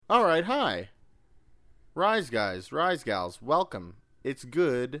All right, hi. Rise guys, rise gals, welcome. It's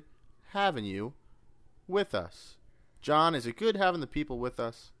good having you with us. John, is it good having the people with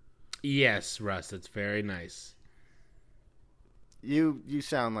us? Yes, Russ, it's very nice. You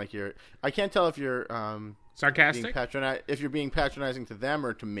sound like you're... I can't tell if you're Sarcastic? if you're being patronizing to them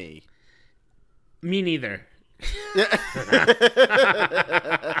or to me. Me neither.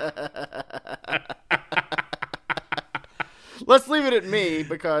 Let's leave it at me,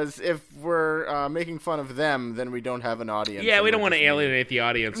 because if we're making fun of them, then we don't have an audience. Yeah, we don't want to alienate the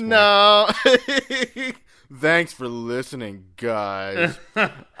audience more. No. Thanks for listening, guys.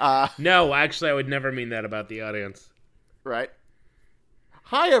 No, actually, I would never mean that about the audience. Right.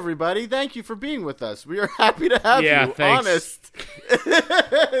 Hi, everybody. Thank you for being with us. We are happy to have you. Thanks. Honest.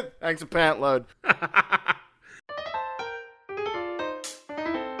 Thanks a pant load.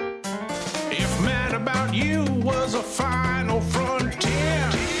 If Mad About You was a final frontier,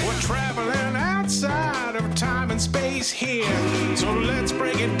 we're traveling outside of time and space here. So let's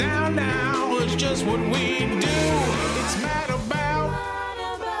break it down now. It's just what we do. It's Mad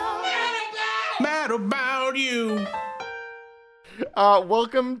About You.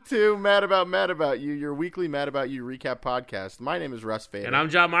 Welcome to Mad About You, your weekly Mad About You recap podcast. My name is Russ Fader. And I'm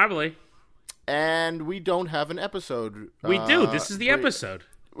John Marbley. And we don't have an episode. We do. This is the episode.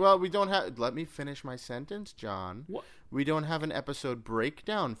 Well, we don't have... Let me finish my sentence, John. What? We don't have an episode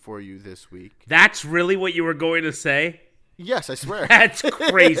breakdown for you this week. That's really what you were going to say? Yes, I swear. That's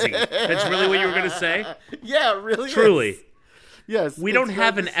crazy. That's really what you were going to say? Yeah, it really Truly. is. Yes. We don't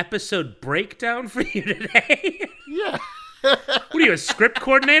have an episode breakdown for you today? Yeah. What are you, a script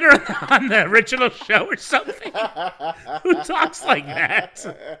coordinator on the original show or something? Who talks like that?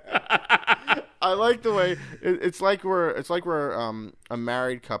 I like the way it's like we're a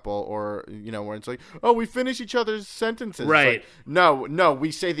married couple, or where it's like, oh, we finish each other's sentences. Right. Like, no,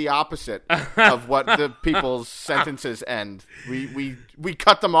 we say the opposite of what the people's sentences end. We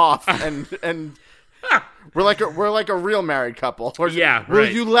cut them off and we're like a real married couple. Yeah, Will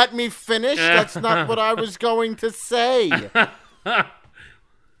right. you let me finish? That's not what I was going to say.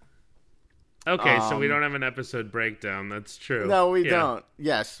 Okay, so we don't have an episode breakdown. That's true. No, we don't.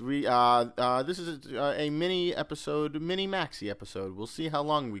 Yes, we. This is a mini maxi episode. We'll see how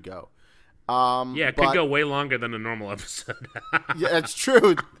long we go. It could go way longer than a normal episode. Yeah, that's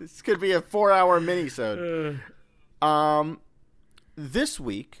true. This could be a 4-hour mini-sode. This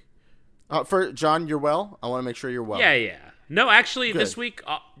week, for John, you're well. I want to make sure you're well. Yeah. No, actually, Good. This week,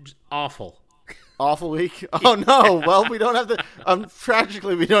 awful. Awful week. Oh no. Well, we don't have the.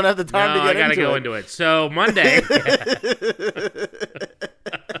 Tragically, we don't have the time to get into it. I gotta go into it. So Monday.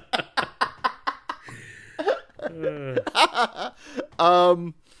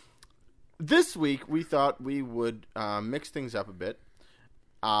 This week we thought we would mix things up a bit,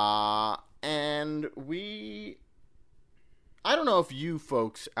 and I don't know if you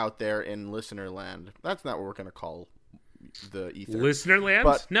folks out there in listener land. That's not what we're gonna call the ether. Listenerland?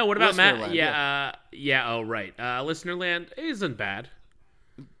 But No, what about Matt? Listenerland, Oh, right. Listenerland isn't bad.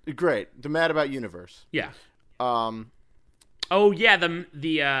 Great. The Mad About Universe. Yeah. Oh yeah,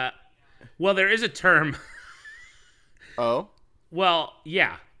 the well, there is a term. Oh? Well,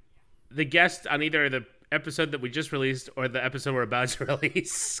 yeah. The guest on either the episode that we just released or the episode we're about to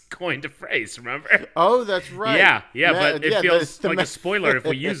release coined a phrase, remember? Oh, that's right. Yeah, but it feels like a spoiler if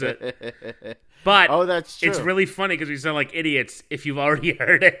we use it. But that's true. It's really funny because we sound like idiots if you've already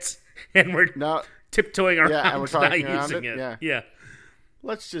heard it and we're tiptoeing around and we're talking not around using it. it. Yeah.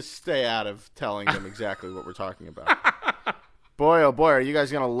 Let's just stay out of telling them exactly what we're talking about. Boy, oh boy, are you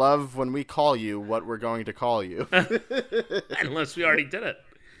guys going to love when we call you what we're going to call you. Unless we already did it.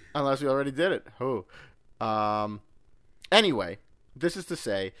 Unless we already did it. Oh. Anyway, this is to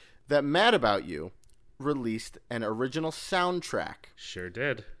say that Mad About You released an original soundtrack. Sure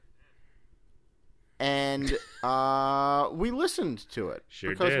did. And we listened to it.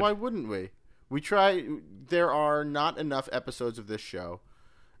 Sure because did. Why wouldn't we? There are not enough episodes of this show.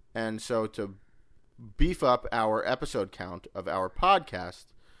 And so to beef up our episode count of our podcast,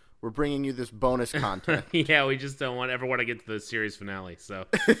 we're bringing you this bonus content. Yeah, we just don't ever want to get to the series finale. So,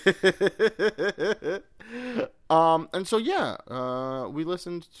 and so we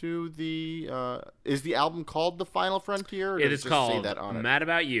listened to the. Is the album called The Final Frontier? Or it does is just called say that on it? Mad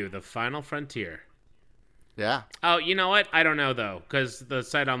About You: The Final Frontier. Yeah. Oh, you know what? I don't know though, because the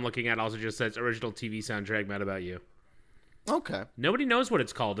site I'm looking at also just says original TV soundtrack Mad About You. Okay. Nobody knows what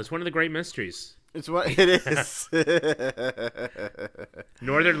it's called. It's one of the great mysteries. It's what it is.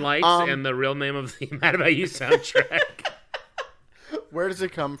 Northern Lights and the real name of the Mad About You soundtrack. Where does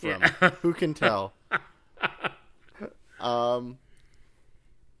it come from? Who can tell?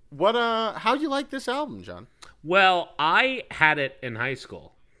 What how you like this album, John? Well, I had it in high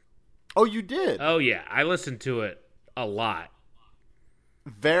school. Oh, you did? Oh yeah, I listened to it a lot.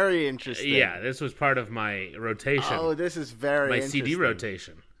 Very interesting. Yeah, this was part of my rotation. Oh, this is very my interesting. CD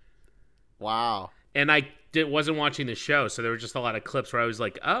rotation. Wow. And I wasn't watching the show, so there were just a lot of clips where I was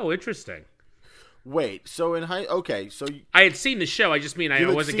like, "Oh, interesting." Wait, so so I had seen the show. I just mean I had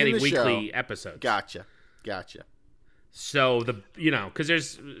wasn't seen getting the weekly show. episodes. Gotcha. So because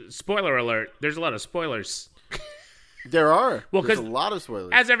there's spoiler alert. There's a lot of spoilers. There are. Well, There's a 'cause lot of spoilers.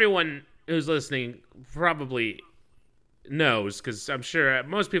 As everyone who's listening probably knows, because I'm sure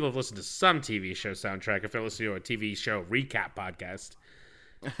most people have listened to some TV show soundtrack if they're listening to a TV show recap podcast.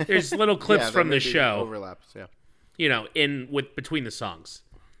 There's little clips there from may the be show, overlaps, yeah. between the songs.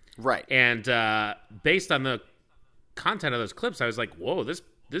 Right. And based on the content of those clips, I was like, "Whoa, this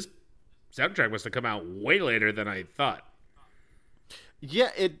soundtrack must have come out way later than I thought."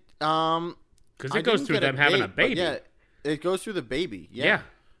 Yeah, it Because it goes through them having a baby. Yeah, it goes through the baby. Yeah.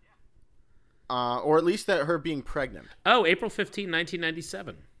 Or at least that her being pregnant. Oh, April 15,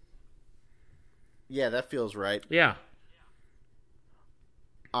 1997. Yeah, that feels right. Yeah.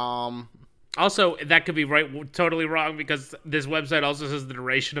 Also, that could be totally wrong because this website also says the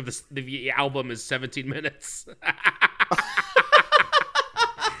duration of the album is 17 minutes.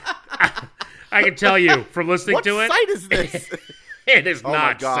 I can tell you from listening What to it. What site is this? It is Oh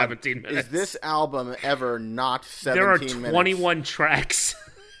not my God. 17 minutes. Is this album ever not 17 There are minutes? 21 tracks.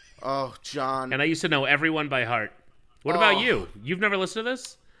 Oh, John. And I used to know everyone by heart. What about you? You've never listened to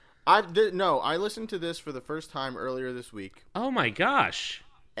this? No, I listened to this for the first time earlier this week. Oh my gosh.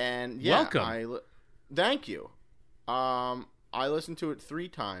 And yeah, Welcome. Thank you. I listened to it 3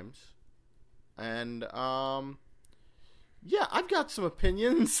 times. And yeah, I've got some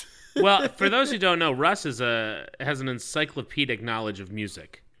opinions. Well, for those who don't know, Russ has an encyclopedic knowledge of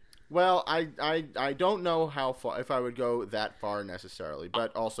music. Well, I don't know how far, if I would go that far necessarily,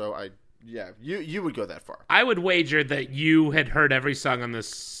 but also you would go that far. I would wager that you had heard every song on this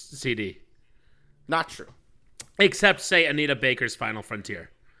CD. Not true. Except, say, Anita Baker's Final Frontier.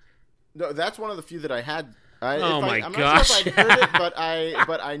 No, that's one of the few that I had. I'm not sure if I heard it,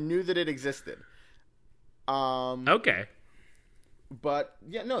 but I knew that it existed. Okay. But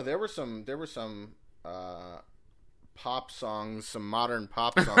yeah, no, there were some pop songs, some modern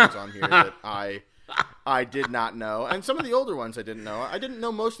pop songs on here that I did not know, and some of the older ones I didn't know. I didn't know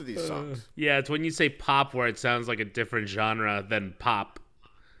most of these songs. Yeah, it's when you say pop where it sounds like a different genre than pop.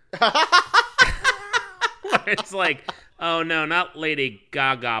 It's like, oh no, not Lady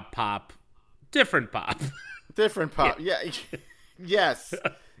Gaga pop, different pop. Different pop. Yeah. Yes.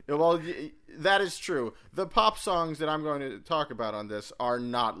 Well, that is true. The pop songs that I'm going to talk about on this are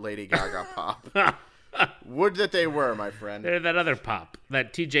not Lady Gaga pop. Would that they were, my friend. They're that other pop,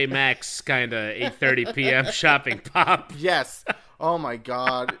 that TJ Maxx kind of 8:30 p.m. shopping pop. Yes. Oh my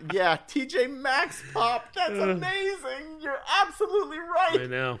God. Yeah, TJ Maxx pop. That's amazing. You're absolutely right. I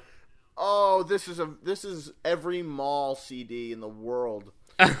know. Oh, this is every mall CD in the world.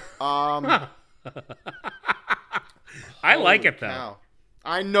 I like it though. Cow.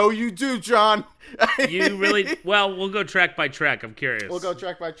 I know you do, John. You really? Well, we'll go track by track. I'm curious. We'll go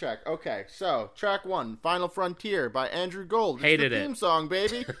track by track. Okay, so track 1, "Final Frontier" by Andrew Gold. It's Hated the it. theme song,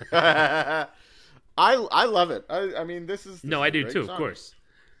 baby. I love it. I mean, this is No, a I do great too, song. of course.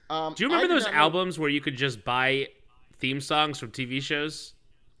 Do you I remember did those not know- albums where you could just buy theme songs from TV shows?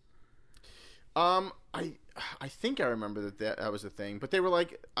 I think I remember that was a thing, but they were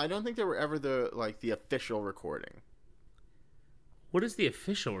like, I don't think they were ever the official recording. What does the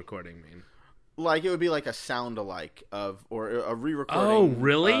official recording mean? Like it would be like a sound alike or a re-recording. Oh,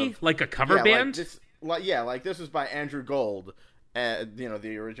 really? Like a cover band? Like this was by Andrew Gold,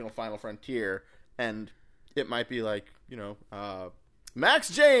 the original Final Frontier, and it might be like Max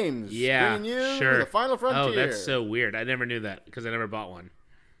James, Yeah, bringing you sure. the Final Frontier. Oh, that's so weird. I never knew that because I never bought one.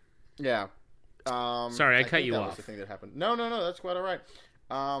 Yeah. Sorry, I cut think you that off. was the thing that happened. No, that's quite all right.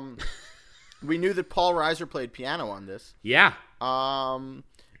 We knew that Paul Reiser played piano on this. Yeah. And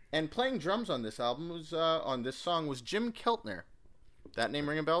playing drums on this album was on this song was Jim Keltner. That name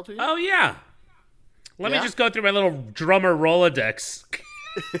ring a bell to you? Oh, yeah. Let me Yeah? just go through my little drummer Rolodex.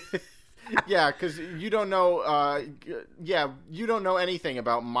 Yeah, because you don't know. You don't know anything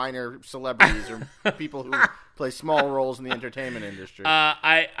about minor celebrities or people who play small roles in the entertainment industry.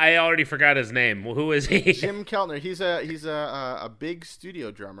 I already forgot his name. Well, who is he? Jim Keltner. He's a big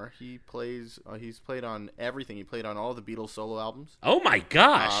studio drummer. He's played on everything. He played on all the Beatles solo albums. Oh my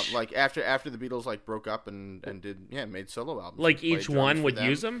gosh! Like after the Beatles broke up and made solo albums. Like He played each drums one for would them.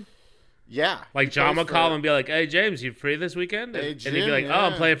 use him. Yeah. Like he John plays would call for- and be like, "Hey James, you free this weekend?" Hey, And he'd be Jim, like, "Oh,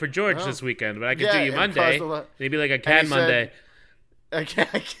 I'm yeah. playing for George Oh. this weekend, but I can Yeah, do you and Monday." caused a lot- And he'd be like, "I And can he Monday."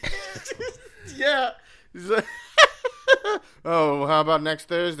 said- yeah. He's like, oh, how about next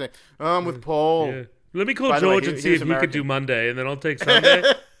Thursday? I'm with Paul. Yeah. Let me call By the way, George he- and he see was if he could American. do Monday, and then I'll take Sunday.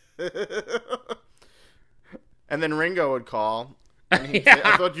 And then Ringo would call. And he'd say,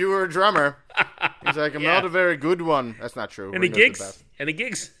 I thought you were a drummer. He's like, I'm Yeah. not a very good one. That's not true. And he Ringo's the gigs. best. And he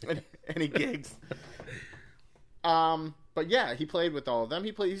gigs. And he gigs. But yeah, he played with all of them.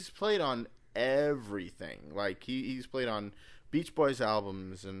 He's played on everything. Like he's played on Beach Boys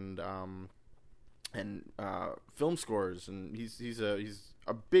albums and film scores, and he's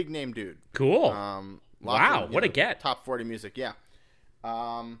a big name dude. Cool. Lots Wow, of, what a get. Top 40 music, yeah.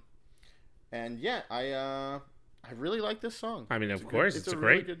 And yeah, I really like this song. I mean, It's of a course, good- it's a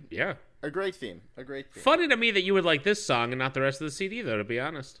really great, good, yeah. a great theme, a great theme. Funny to me that you would like this song and not the rest of the CD, though. To be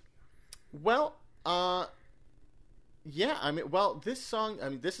honest. Well, yeah, I mean, this song, I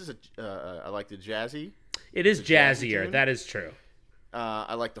mean, this is I like the jazzy. It is The jazzy jazzier. tune? That is true.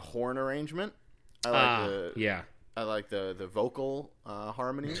 I like the horn arrangement. I like Yeah. I like the vocal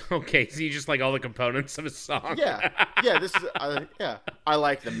harmony. Okay, so you just like all the components of a song. Yeah, yeah. This is yeah. I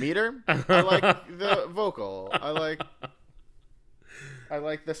like the meter. I like the vocal. I like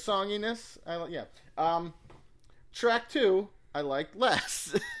the songiness. Track 2, I like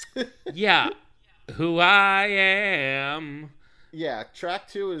less. Yeah. Who I am. Yeah, track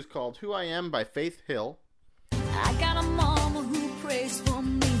 2 is called "Who I Am" by Faith Hill. I got a mama who prays for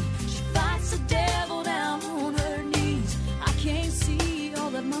me. She fights the devil down on her knees. I can't see all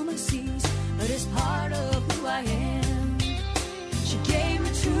that mama sees, but it's part of who I am. She gave me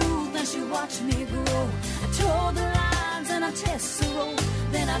truth and she watched me grow. I told the lines and I tested the road.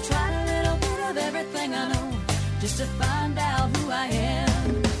 Then I tried a little bit of everything I know, just to find out who I am.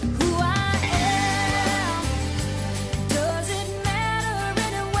 Who I am. Does it matter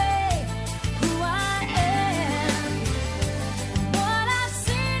anyway? Who I am. What I've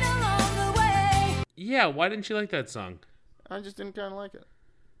seen along the way. Yeah, why didn't you like that song? I just didn't kind of like it.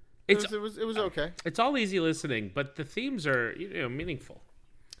 It's It was okay. it's all easy listening, but the themes are meaningful.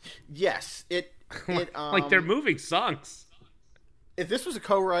 Yes, Like they're moving songs. if this was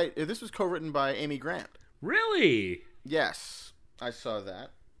co-written by Amy Grant. Really? Yes, I saw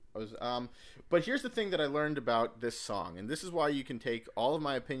that. But here's the thing that I learned about this song, and this is why you can take all of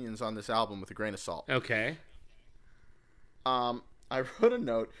my opinions on this album with a grain of salt. Okay. I wrote a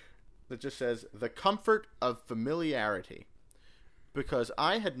note that just says "the comfort of familiarity," because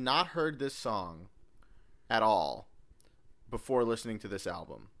I had not heard this song at all before listening to this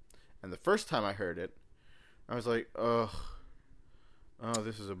album, and the first time I heard it, I was like, "Ugh, oh,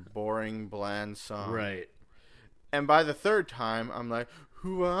 this is a boring, bland song." Right. And by the third time, I'm like,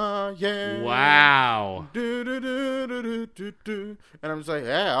 "Who I am." Wow. Do, do, do, do, do, do, do. And I'm just like,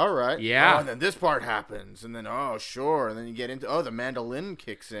 yeah, all right. Yeah. Oh, and then this part happens. And then, oh, sure. And then you get into, the mandolin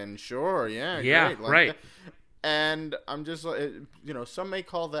kicks in. Sure. Yeah. Yeah, Great. Like right. that. And I'm just like, some may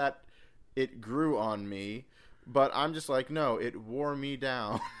call that it grew on me. But I'm just like, no, it wore me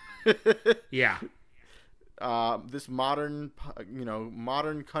down. Yeah. This modern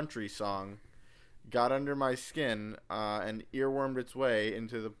country song got under my skin and earwormed its way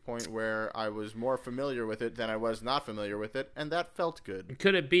into the point where I was more familiar with it than I was not familiar with it, and that felt good.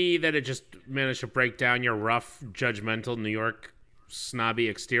 Could it be that it just managed to break down your rough, judgmental New York snobby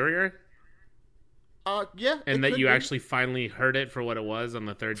exterior? Yeah, And that you be. actually finally heard it for what it was on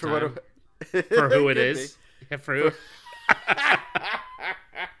the third For time? what For who it could is? Yeah, for who? be.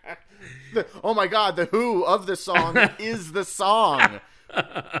 Oh my God, the who of the song is the song.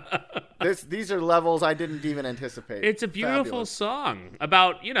 These are levels I didn't even anticipate. It's a beautiful Fabulous. song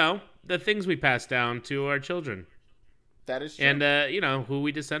about, the things we pass down to our children. That is true. And, who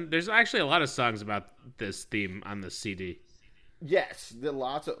we descend. There's actually a lot of songs about this theme on this CD. Yes, there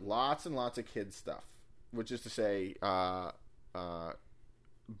lots and lots of kids stuff, which is to say,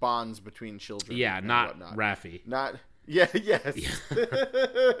 bonds between children. Yeah, and not whatnot. Raffi. Not yes.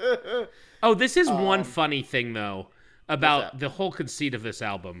 Oh, this is one funny thing, though, about that? the whole conceit of this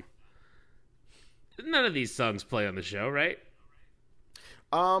album. None of these songs play on the show, right?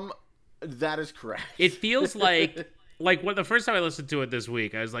 That is correct. It feels like when the first time I listened to it this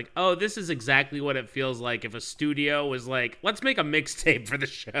week, I was like, oh, this is exactly what it feels like if a studio was like, let's make a mixtape for the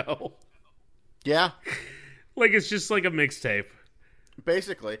show. Yeah, Like, it's just like a mixtape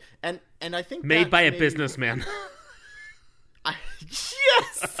basically, and I think made that's by a maybe- businessman.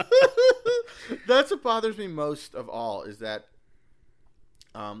 Yes, that's what bothers me most of all is that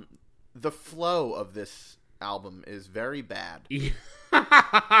the flow of this album is very bad.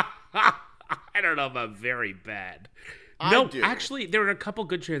 I don't know about very bad. I No, do. actually, there were a couple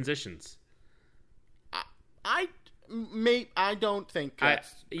good transitions. I don't think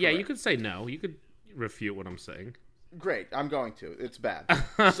that's Yeah, you correct. could say no. You could refute what I'm saying. Great, I'm going to. It's bad.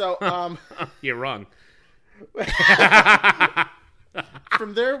 So, You're wrong.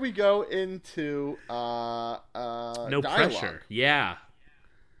 from there we go into No dialogue. pressure. Yeah.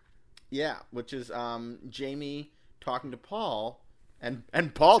 Yeah, which is Jamie talking to Paul and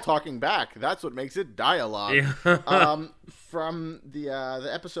Paul talking back. That's what makes it dialogue. Yeah. From the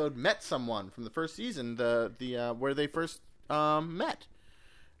episode Met Someone from the first season, the where they first met.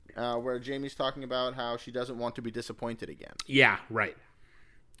 Where Jamie's talking about how she doesn't want to be disappointed again. Yeah, right.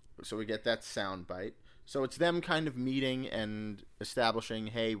 So we get that sound bite. So it's them kind of meeting and establishing,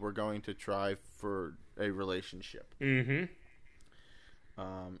 hey, we're going to try for a relationship. Mm-hmm.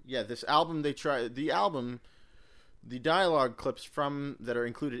 Yeah, this album, the dialogue clips from that are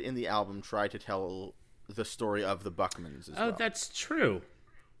included in the album try to tell the story of the Buckmans as well. That's true.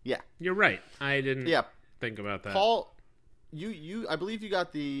 Yeah. You're right. I didn't Yeah. think about that. Paul, I believe you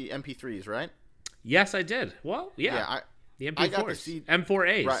got the MP3s, right? Yes, I did. Well, yeah. The MP4s. I got the C-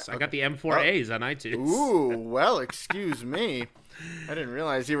 M4As. Right, I got okay. the M4As on iTunes. Ooh, well, excuse me. I didn't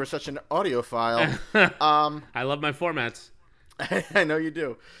realize you were such an audiophile. I love my formats. I know you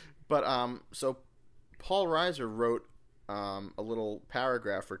do. But so Paul Reiser wrote a little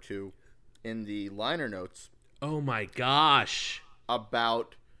paragraph or two in the liner notes Oh my gosh.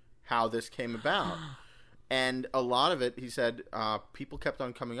 about how this came about. And a lot of it, he said, people kept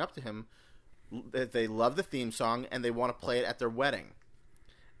on coming up to him that they love the theme song and they want to play it at their wedding.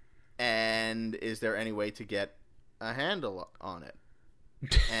 And is there any way to get a handle on it?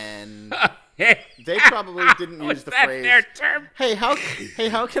 And they probably didn't use the that phrase, their term? hey, how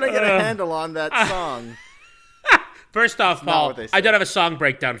can I get a handle on that song? First off, not Paul, what they I said. don't have a song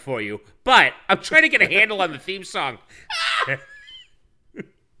breakdown for you, but I'm trying to get a handle on the theme song.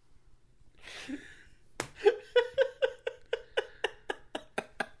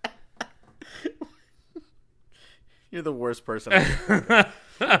 You're the worst person.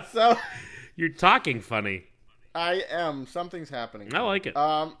 So You're talking funny. I am. Something's happening. I like it.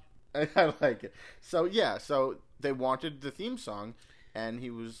 I like it. So yeah, so they wanted the theme song, and he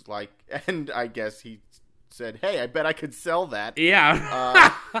was like, and I guess he said, "Hey, I bet I could sell that."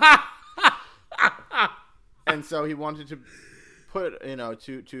 Yeah. And so he wanted to put,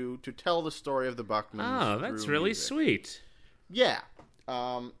 to tell the story of the Buckmans. Oh, that's through really music. sweet. Yeah.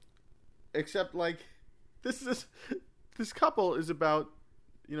 Except like this couple is about,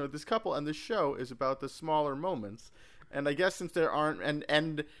 this couple and this show is about the smaller moments. And I guess since there aren't,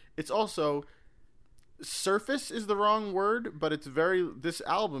 and it's also, surface is the wrong word, but this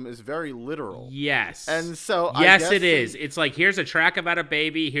album is very literal. Yes. And so yes, I guess it is. It's like, here's a track about a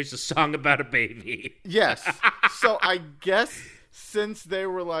baby, here's a song about a baby. Yes. So I guess since they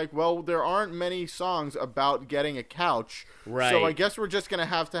were like, well, there aren't many songs about getting a couch, Right. so I guess we're just going to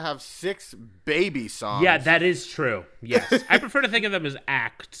have 6 baby songs. Yeah, that is true. Yes. I prefer to think of them as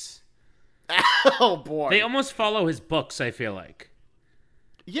acts. Oh, boy. They almost follow his books, I feel like.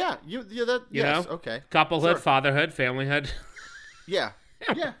 Yeah, You yes, know? okay. Couplehood, Sure. fatherhood, familyhood. Yeah,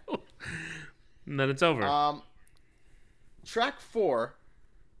 yeah. And then it's over. Track 4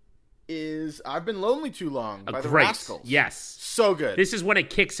 is I've Been Lonely Too Long by the Great. Rascals. Yes. So good. This is when it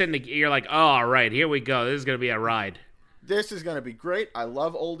kicks in. You're like, oh, all right, here we go. This is going to be a ride. This is going to be great. I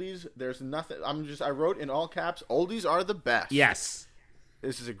love oldies. There's nothing. I wrote in all caps, oldies are the best. Yes.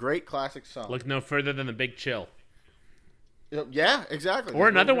 This is a great classic song. Look no further than The Big Chill. Yeah, exactly. Or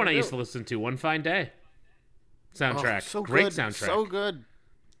another one I used to listen to, One Fine Day. Soundtrack. Oh, so Great good. soundtrack. So good.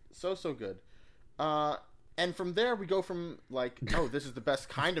 So good. And from there we go from like, oh, this is the best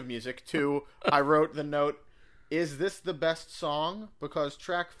kind of music to I wrote the note, is this the best song? Because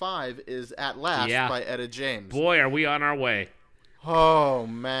track 5 is At Last Yeah. by Etta James. Boy, are we on our way. Oh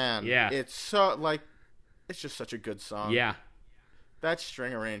man. Yeah. It's so it's just such a good song. Yeah, That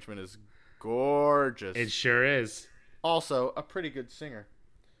string arrangement is gorgeous. it sure is. Also a pretty good singer.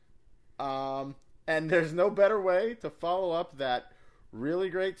 And there's no better way to follow up that really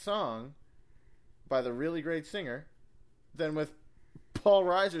great song by the really great singer than with Paul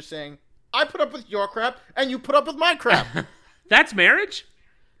Reiser saying, I put up with your crap and you put up with my crap. That's marriage?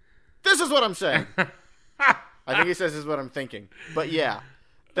 This is what I'm saying. I think he says this is what I'm thinking. But yeah,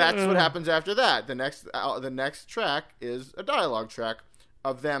 that's what happens after that. The next track is a dialogue track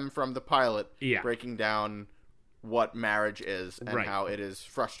of them from the pilot Yeah. breaking down what marriage is and Right. how it is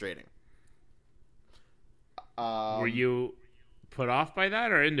frustrating. Were you put off by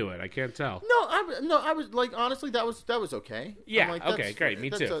that or into it? I can't tell. No, I was like, honestly, that was okay. Yeah, I'm like, okay, great, me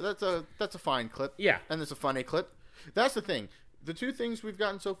too. That's a fine clip. Yeah. And it's a funny clip. That's the thing. The two things we've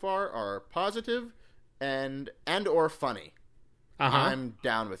gotten so far are positive and or funny. I'm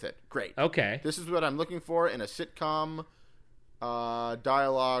down with it. Great. Okay. This is what I'm looking for in a sitcom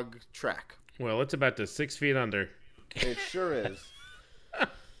dialogue track. Well, it's about to 6 feet under. It sure is.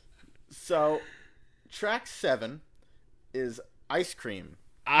 So, track 7 is Ice Cream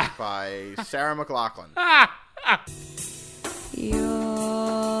by Sarah McLachlan. Your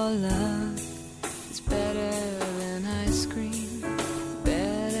love is better than ice cream,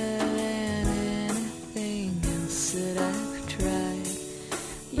 better than anything else that I've tried.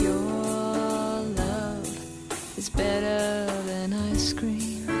 Your love is better than ice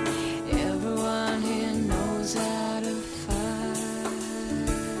cream. Everyone here knows how to fight.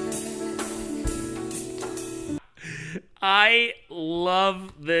 I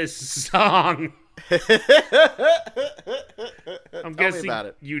love this song. I'm guessing about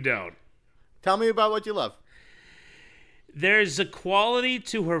it. you don't. Tell me about what you love. There's a quality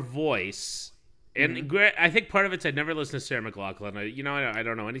to her voice, and I think part of it's I'd never listened to Sarah McLachlan. I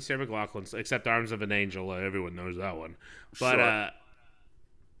don't know any Sarah McLachlans except Arms of an Angel. Everyone knows that one. But Sure.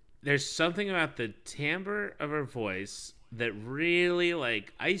 There's something about the timbre of her voice that really,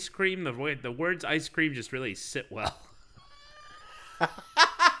 like, ice cream, the words ice cream just really sit well.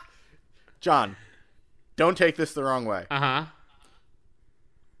 John, don't take this the wrong way. Uh-huh.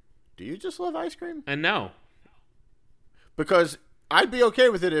 Do you just love ice cream? And no. Because I'd be okay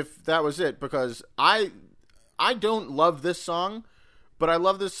with it if that was it, because I don't love this song, but I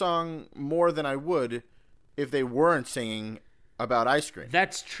love this song more than I would if they weren't singing about ice cream.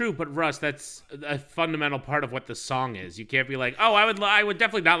 That's true, but Russ, that's a fundamental part of what the song is. You can't be like, oh, I would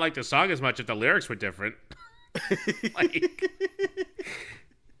definitely not like the song as much if the lyrics were different. Like,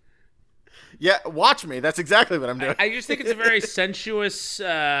 yeah, watch me. That's exactly what I'm doing. I just think it's a very sensuous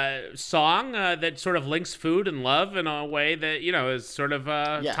song that sort of links food and love in a way that, is sort of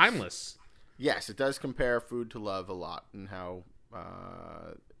Yes. timeless. Yes, it does compare food to love a lot, and how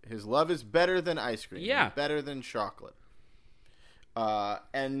his love is better than ice cream. Yeah. Better than chocolate.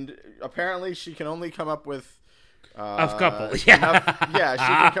 And apparently she can only come up with... A couple, yeah. She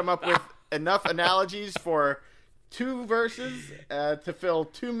can come up with enough analogies for 2 verses to fill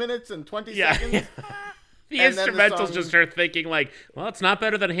 2 minutes and 20 seconds. Yeah. The And then the instrumental's song- just her thinking like, well, it's not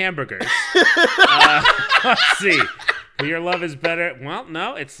better than hamburgers. Let's see. Your love is better. Well,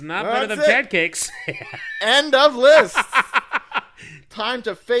 no, it's not better than That's it. pancakes. End of list. Time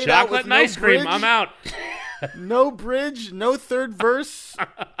to fade out Chocolate with and no ice cream. bridge, I'm out. No bridge, no third verse.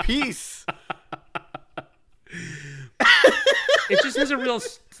 Peace. It just has a real,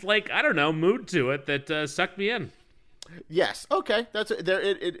 I don't know, mood to it that sucked me in. Yes. Okay. That's it.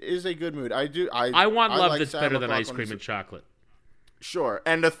 It is a good mood. I want love like that's Sarah better than ice McLachlan's- cream and chocolate. Sure.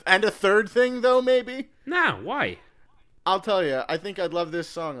 And a third thing though, maybe. No, why? I'll tell you. I think I'd love this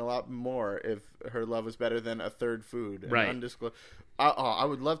song a lot more if her love was better than a third food. Right. Undisclosed. I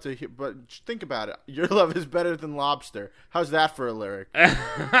would love to hear, but think about it. Your love is better than lobster. How's that for a lyric?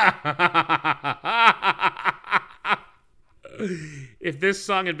 If this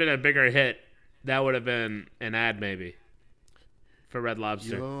song had been a bigger hit, that would have been an ad maybe for Red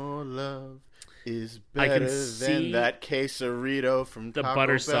Lobster. Your love is I can better see than that quesarito from the Taco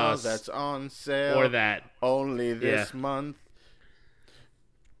butter Bell sauce. that's on sale Or that. only this Yeah. month.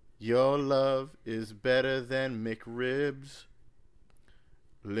 Your love is better than McRibs.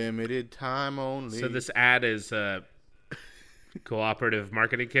 Limited time only. So this ad is a cooperative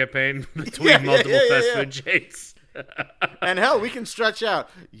marketing campaign between multiple fast food chains. And hell, we can stretch out.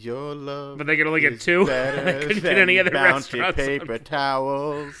 Your love, But they can only get is 2? better They couldn't get than any other Bounty restaurants. paper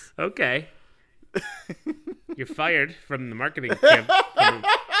towels. Okay. You're fired from the marketing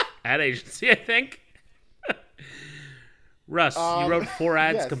ad agency, I think. Russ, you wrote 4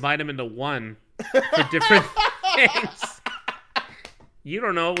 ads, yes. combined them into one for different things. You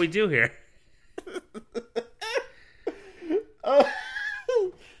don't know what we do here.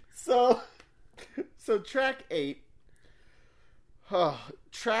 So track 8.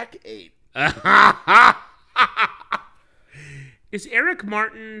 Track 8. Is Eric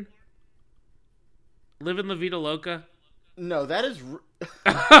Martin living La Vida Loca? No, that is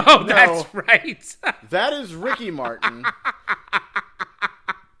Oh, that's right. that is Ricky Martin.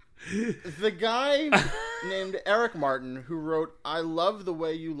 The guy named Eric Martin who wrote "I Love the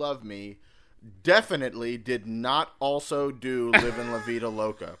Way You Love Me" definitely did not also do "Live in La Vida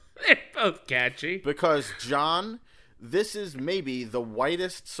Loca." They're both catchy. Because, John, this is maybe the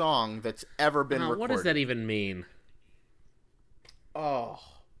whitest song that's ever been recorded. What does that even mean? Oh.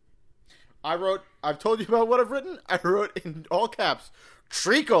 I've told you about what I've written. I wrote in all caps,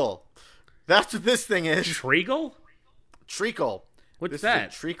 treacle. That's what this thing is. Treacle? Treacle. What's this that?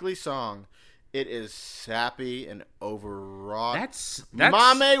 Is a treacly song. It is sappy and overwrought. That's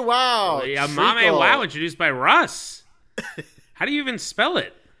Mame Wow. Yeah, Treacle. Mame Wow, introduced by Russ. How do you even spell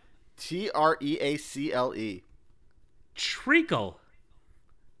it? Treacle. Treacle.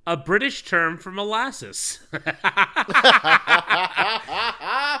 A British term for molasses.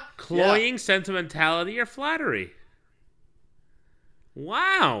 Cloying sentimentality or flattery.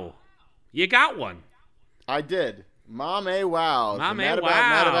 Wow. You got one. I did. Mame Wow. Mame Mad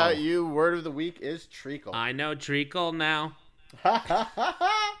Wow. About You. Word of the week is treacle. I know treacle now.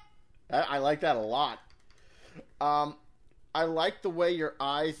 I like that a lot. I like the way your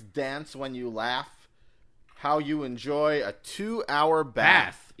eyes dance when you laugh. How you enjoy a 2-hour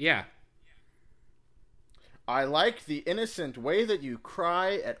bath. Yeah. I like the innocent way that you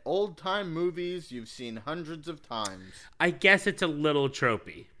cry at old-time movies you've seen hundreds of times. I guess it's a little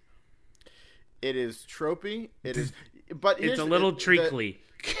tropey. It is tropey. It is, but It's a little treacly.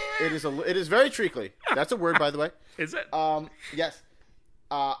 It is very treacly. That's a word, by the way. Is it? Yes.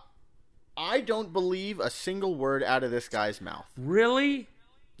 I don't believe a single word out of this guy's mouth. Really?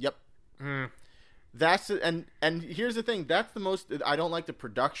 Yep. Mm. That's it. And here's the thing. That's the most. I don't like the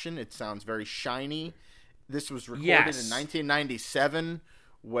production. It sounds very shiny. This was recorded in 1997,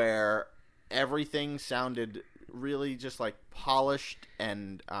 where everything sounded really just like polished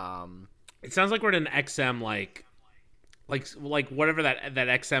and. It sounds like we're in an XM like whatever that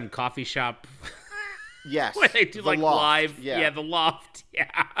XM coffee shop. Yes. Where they do the like Loft. live. Yeah. The Loft. Yeah.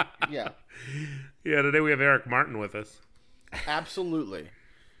 Yeah. Yeah. Today we have Eric Martin with us. Absolutely.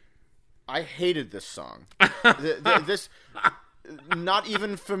 I hated this song. This, not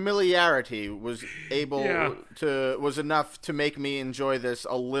even familiarity was was enough to make me enjoy this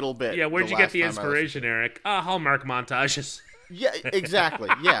a little bit. Yeah. Where'd you get the inspiration, Eric? Hallmark montages. Yeah, exactly.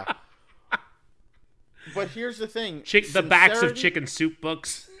 Yeah. But here's the thing. The backs of chicken soup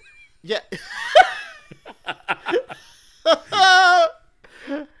books. Yeah.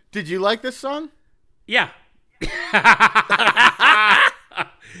 Did you like this song? Yeah.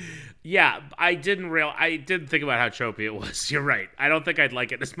 Yeah, I didn't think about how tropey it was. You're right. I don't think I'd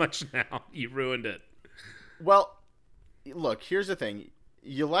like it as much now. You ruined it. Well, look, here's the thing.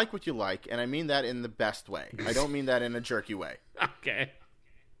 You like what you like, and I mean that in the best way. I don't mean that in a jerky way. Okay.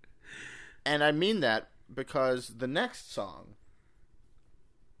 And I mean that because the next song,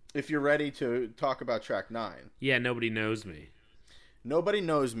 if you're ready to talk about track 9. Yeah, Nobody Knows Me. Nobody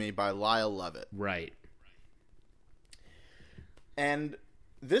Knows Me by Lyle Lovett. Right. And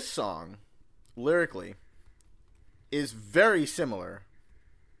this song, lyrically, is very similar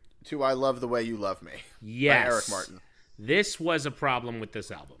to I Love the Way You Love Me Yes. by Eric Martin. This was a problem with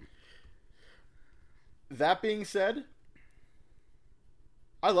this album. That being said,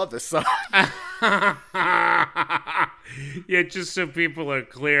 I love this song. Yeah, just so people are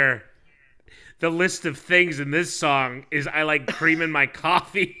clear, the list of things in this song is I like cream in my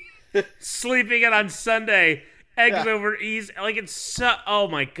coffee, sleeping it on Sunday, eggs over ease. Like, it's so... Oh,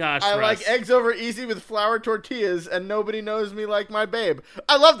 my gosh, I Russ. like eggs over easy with flour tortillas, and nobody knows me like my babe.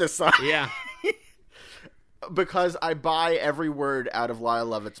 I love this song. Yeah. Because I buy every word out of Lyle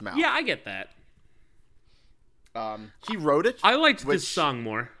Lovett's mouth. Yeah, I get that. He wrote it. I liked this song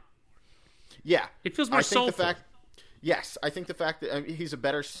more. Yeah. It feels more I think soulful. I think the fact that he's a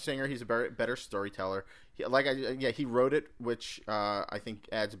better singer, he's a better storyteller. He wrote it, which I think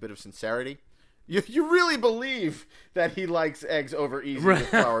adds a bit of sincerity. You really believe that he likes eggs over easy with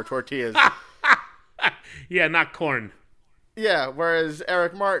flour tortillas. Yeah, not corn. Yeah, whereas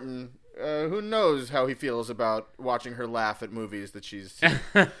Eric Martin, who knows how he feels about watching her laugh at movies that she's seen.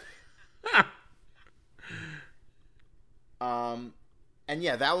 And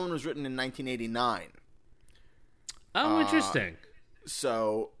yeah, that one was written in 1989. Oh, interesting.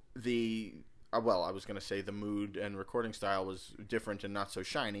 So I was going to say the mood and recording style was different and not so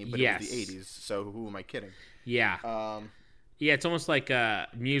shiny, but it was the 80s, so who am I kidding? Yeah. Yeah, it's almost like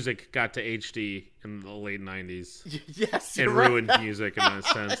music got to HD in the late 90s. Yes, It you're right. ruined music in a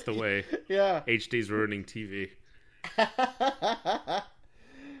sense, the way HD's ruining TV.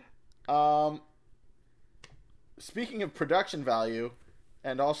 Speaking of production value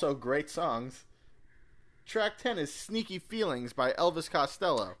and also great songs, track 10 is Sneaky Feelings by Elvis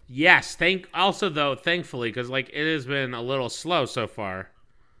Costello. Yes, thankfully, because it has been a little slow so far.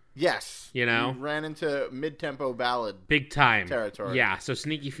 Yes. You know? We ran into mid-tempo ballad. Big time. Territory. Yeah, so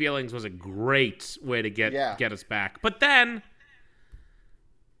Sneaky Feelings was a great way to get us back. But then...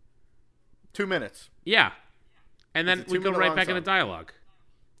 2 minutes. Yeah. And then It's a we go 2-minute right long back into song. dialogue.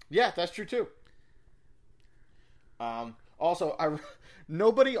 Yeah, that's true too. Also,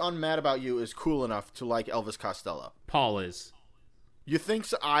 nobody on Mad About You is cool enough to like Elvis Costello. Paul is. You think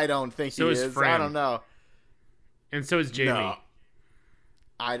so? I don't think So he is is. Fran. I don't know. And so is Jamie. No.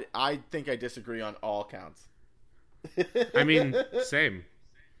 I think I disagree on all counts. I mean, same.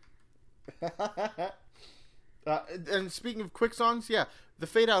 And speaking of quick songs, yeah, the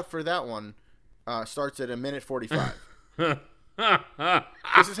fade out for that one starts at 1:45.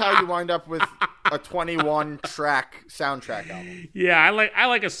 This is how you wind up with a 21 track soundtrack album. Yeah, I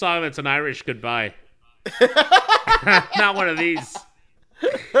like a song that's an Irish goodbye. Not one of these.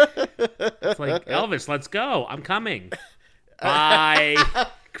 It's like, Elvis, let's go. I'm coming. Bye.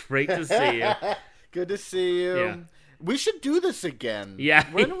 Great to see you. Good to see you. Yeah. We should do this again. Yeah.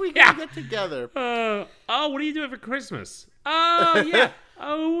 When are we Yeah. gonna get together? Oh, what are you doing for Christmas? Oh, yeah.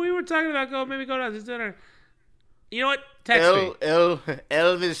 Oh, we were talking about maybe going out to dinner. You know what? Text me.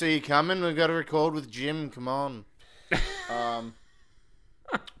 Elvis, are you coming? We got to record with Jim. Come on.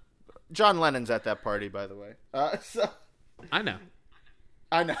 John Lennon's at that party, by the way. I know.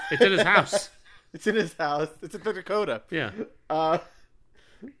 I know. It's in his house. It's in his house. It's at the Dakota. Yeah.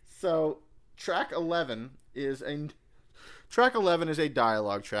 So track 11 is a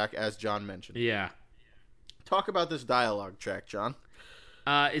dialogue track, as John mentioned. Yeah. Talk about this dialogue track, John.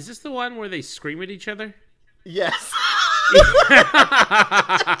 Is this the one where they scream at each other? Yes.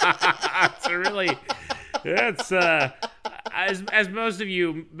 It's as most of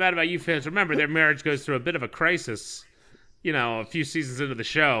you Mad About You fans remember, their marriage goes through a bit of a crisis, a few seasons into the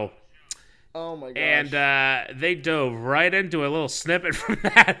show. Oh my gosh. And they dove right into a little snippet from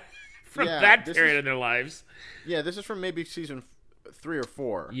that period of their lives. Yeah, this is from maybe season 3 or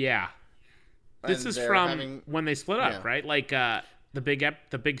 4. Yeah. This And is they're from when they split up, yeah. right? Like the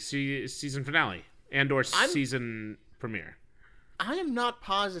big season finale and/or season premiere. I am not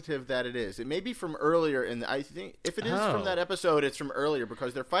positive that it is. It may be from earlier. I think if it is from that episode, it's from earlier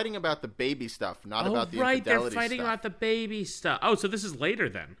because they're fighting about the baby stuff, not about the infidelity they're fighting stuff. about the baby stuff. Oh, so this is later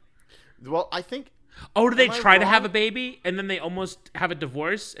then. Well, I think. Oh, do they Am I try to wrong? have a baby and then they almost have a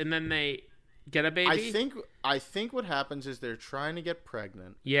divorce and then they get a baby? I think what happens is they're trying to get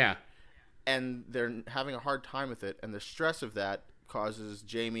pregnant Yeah. and they're having a hard time with it, and the stress of that causes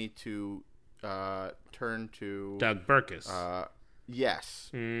Jamie to turn to Doug Burkus.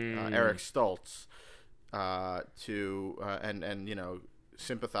 Eric Stoltz to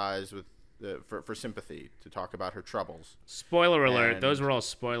sympathize with for sympathy, to talk about her troubles. Spoiler alert, and- those were all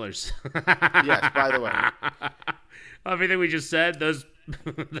spoilers. Yes, by the way, Everything we just said, those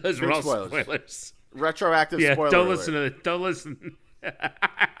were all spoilers. spoilers. retroactive Yeah, spoiler don't alert. listen to it. Don't listen.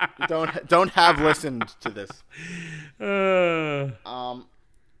 Don't have listened to this. Uh,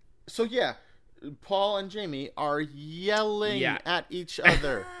 So yeah, Paul and Jamie are yelling Yeah. at each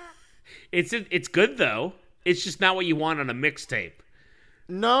other. it's good though. It's just not what you want on a mixtape.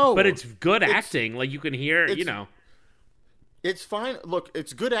 No, But it's good acting. Like you can hear, it's fine. Look,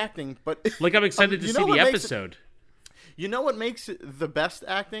 it's good acting, but like I'm excited to you see know the what makes it- episode. You know what makes it the best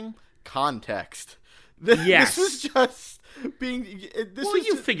acting? Context. Yes. This is just being. This Well, is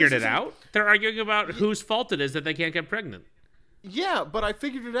you just- figured this it is- out. They're arguing about whose fault it is that they can't get pregnant. Yeah, but I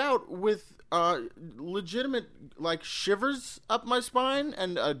figured it out with legitimate shivers up my spine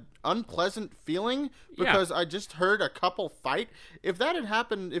and an unpleasant feeling because I just heard a couple fight. If that had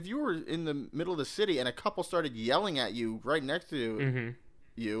happened, if you were in the middle of the city and a couple started yelling at you right next to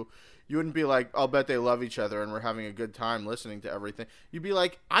you wouldn't be like, I'll bet they love each other and we're having a good time listening to everything. You'd be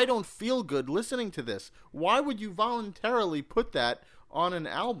like, I don't feel good listening to this. Why would you voluntarily put that on an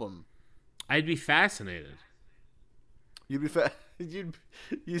album? I'd be fascinated. You'd be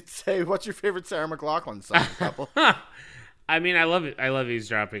you'd say, what's your favorite Sarah McLachlan song, couple? I mean, I love it. I love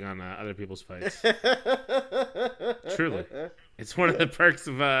eavesdropping on other people's fights. Truly, it's one of the perks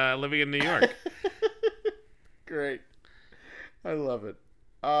of living in New York. Great. I love it.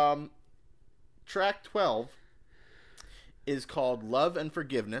 Track 12 is called Love and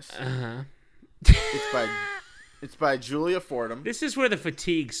Forgiveness. It's by Julia Fordham. This is where the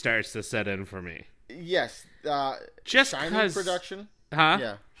fatigue starts to set in for me. Yes. Just Shiny 'cause- production. Huh?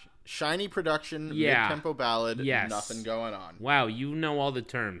 Yeah. Shiny production, Yeah. mid-tempo ballad, Yes. nothing going on. Wow, you know all the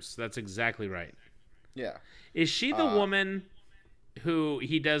terms. That's exactly right. Yeah. Is she the woman who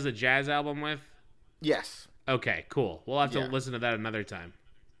he does a jazz album with? Yes. Okay, cool. We'll have to Yeah. listen to that another time.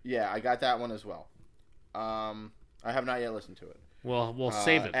 Yeah, I got that one as well. I have not yet listened to it. We'll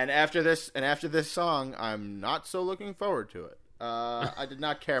save it. And after this song, I'm not so looking forward to it. I did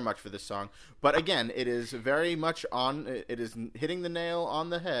not care much for this song, but again, it is very much on. It is hitting the nail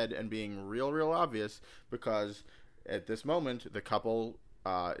on the head and being real obvious because at this moment, the couple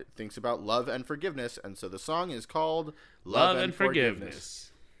thinks about love and forgiveness, and so the song is called "Love and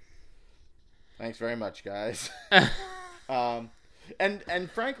Forgiveness." Thanks very much, guys. And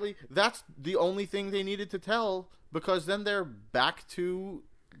frankly, that's the only thing they needed to tell, because then they're back to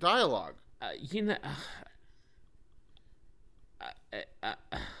dialogue.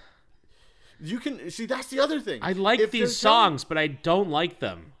 You can see, that's the other thing. I like these songs, but I don't like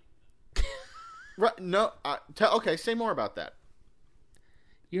them. Right? No. Okay, say more about that.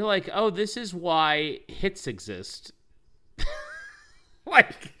 You're like, oh, this is why hits exist.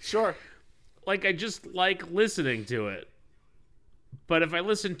 Like, Sure. like I just like listening to it. But if I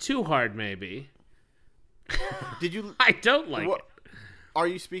listen too hard, maybe Did you? I don't like What- it. Are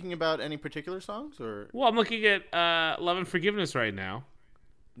you speaking about any particular songs, or Well, I'm looking at Love and Forgiveness right now.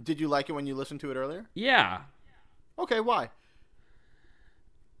 did you like it when you listened to it earlier? Yeah. Okay, why?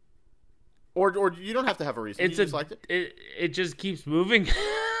 Or you don't have to have a reason. You just liked it. It just keeps moving.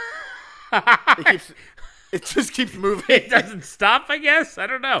 It just keeps moving. It doesn't stop, I guess. I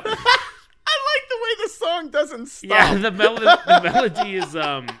don't know. I like the way the song doesn't stop. Yeah, the melody is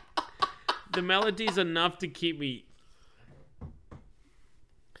the melody's enough to keep me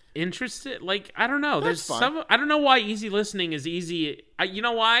interested. Like, I don't know. That's There's fine. I don't know why easy listening is easy. You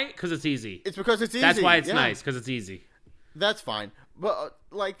know why? Because it's easy. It's because it's easy. That's why it's yeah. nice, because it's easy. That's fine. But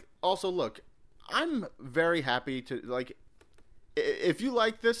also look, I'm very happy to if you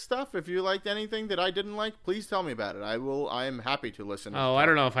like this stuff, if you liked anything that I didn't like, please tell me about it. I am happy to listen. Oh, I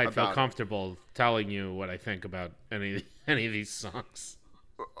don't know if I'd feel about it. comfortable telling you what I think about any of these songs.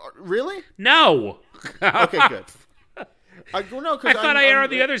 Really? No. Okay, good. No, I thought I err on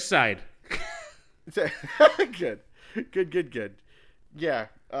the other side. Good. Yeah.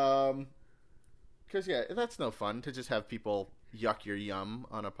 Because that's no fun to just have people yuck your yum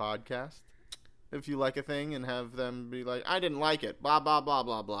on a podcast. If you like a thing and have them be like, I didn't like it, blah, blah, blah,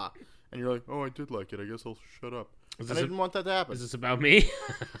 blah, blah. And you're like, oh, I did like it. I guess I'll shut up. And I didn't want that to happen. Is this about me?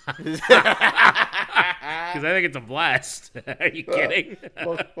 Because I think it's a blast. Are you kidding?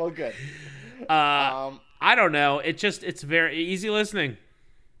 well, good. I don't know. It's very easy listening.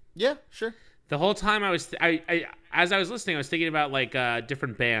 Yeah, sure. The whole time as I was listening, I was thinking about like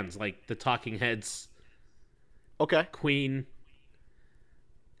different bands, like the Talking Heads, Okay. Queen,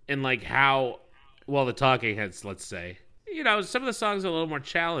 and like how the Talking Heads, let's say, some of the songs are a little more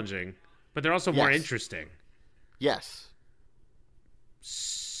challenging, but they're also more Yes. interesting. Yes.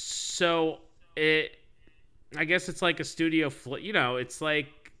 So I guess it's like a studio it's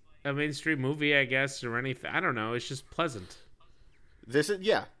like a mainstream movie, I guess, or anything. I don't know. It's just pleasant. This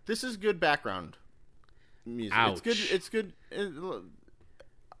is good background music. Ouch. It's good.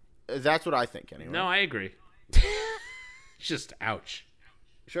 That's what I think, anyway. No, I agree. Just ouch.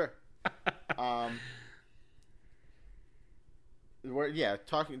 Sure.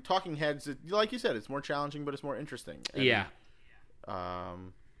 Talking Heads, like you said, it's more challenging, but it's more interesting. And, Yeah.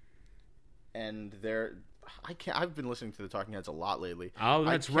 And I've been listening to the Talking Heads a lot lately. Oh,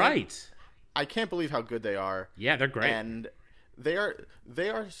 that's right. I can't believe how good they are. Yeah, they're great. And they are.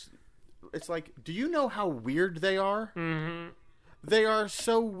 It's like, do you know how weird they are? Mm-hmm. They are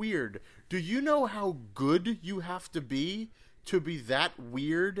so weird. Do you know how good you have to be that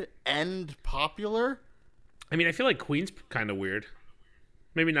weird and popular? I mean, I feel like Queen's kind of weird.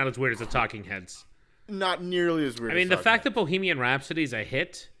 Maybe not as weird as the Talking Heads. Not nearly as weird. I mean, as the Talking fact Heads. that Bohemian Rhapsody is a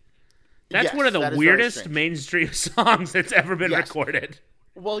hit, that's Yes, one of that the is very weirdest strange. mainstream songs that's ever been Yes. recorded.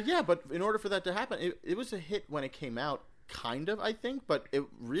 Well, yeah, but in order for that to happen, it was a hit when it came out, kind of, I think. But it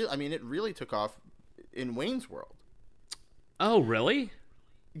really took off in Wayne's World. Oh, really?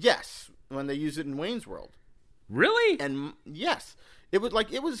 Yes, when they used it in Wayne's World. Really? And yes, it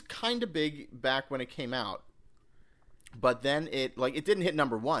was kind of big back when it came out. But then it didn't hit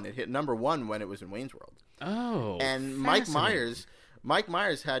number one. It hit number one when it was in Wayne's World. Oh, And Mike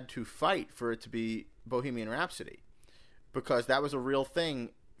Myers had to fight for it to be Bohemian Rhapsody, because that was a real thing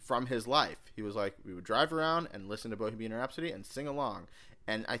from his life. He was like, we would drive around and listen to Bohemian Rhapsody and sing along.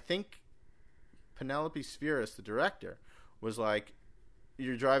 And I think Penelope Spheris, the director, was like,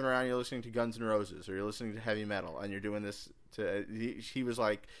 you're driving around, you're listening to Guns N' Roses, or you're listening to heavy metal, and you're doing this to... He was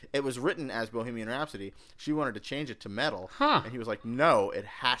like, it was written as Bohemian Rhapsody. She wanted to change it to metal. Huh. And he was like, no, it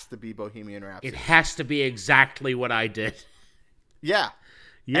has to be Bohemian Rhapsody. it has to be exactly what I did. Yeah.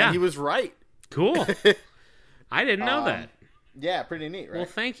 Yeah. And he was right. Cool. I didn't know that. Yeah, pretty neat, right? Well,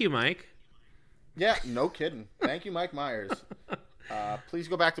 thank you, Mike. Yeah, no kidding. Thank you, Mike Myers. Please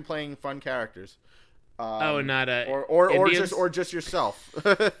go back to playing fun characters. Not or Indians? just yourself.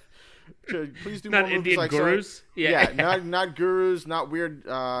 Please do Not more movies Indian like gurus? Yeah, not gurus, not weird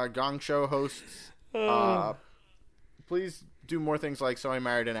gong show hosts. Please do more things like So I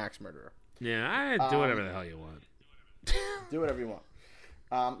Married an Axe Murderer. Yeah, I do whatever the hell you want. Do whatever you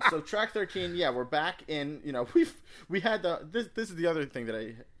want. So track 13, yeah, we're back in. We had this is the other thing that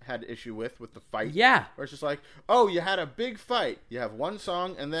I had issue with the fight. Yeah. Where it's just like, oh, you had a big fight. You have one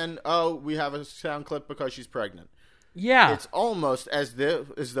song, and then we have a sound clip because she's pregnant. Yeah. It's almost as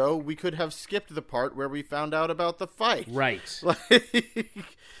though we could have skipped the part where we found out about the fight. Right. Like,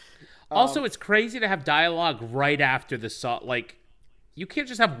 Also, it's crazy to have dialogue right after the song. Like, you can't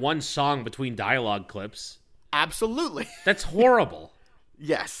just have one song between dialogue clips. absolutely. That's horrible.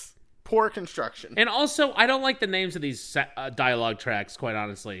 Yes. Poor construction. And also, I don't like the names of these dialogue tracks, quite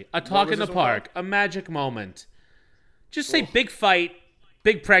honestly. A Talk was in the this one Park, A Magic Moment. Just say big fight,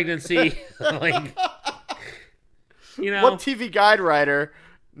 big pregnancy. Like, What TV guide writer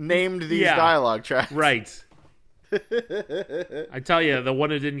named these dialogue tracks? Right. I tell you, the one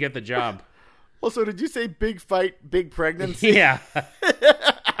who didn't get the job. Also, did you say big fight, big pregnancy? Yeah.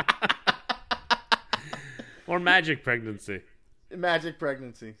 Or magic pregnancy. Magic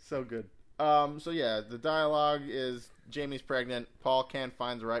pregnancy. So good. So yeah, the dialogue is Jamie's pregnant. Paul can't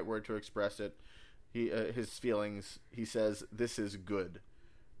find the right word to express it. His feelings. He says, "This is good."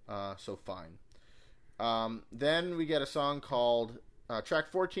 So fine. Then we get a song called track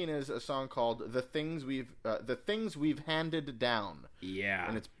 14 is a song called "The Things We've Handed Down." Yeah.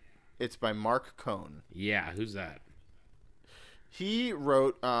 And it's by Mark Cohn. Yeah, who's that? He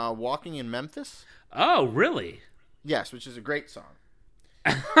wrote "Walking in Memphis." Oh, really? Yes, which is a great song.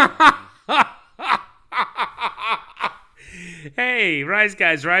 Hey, Rise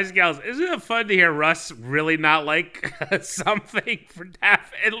Guys, Rise Gals, isn't it fun to hear Russ really not like something for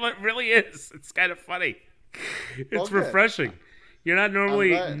Daft? It really is. It's kind of funny. It's Okay. refreshing. You're not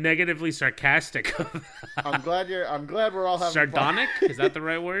normally glad. negatively sarcastic. I'm glad we're all having fun. Sardonic? Is that the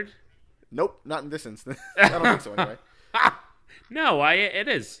right word? Nope, not in this instance. I don't think so anyway. No, it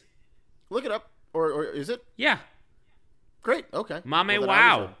is. Look it up. Or is it? Yeah. Great. Okay. Mame Well, then I was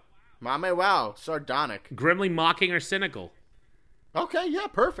wow. wrong. Mame wow. Sardonic. Grimly mocking or cynical. Okay, yeah,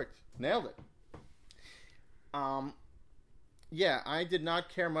 perfect. Nailed it. Yeah, I did not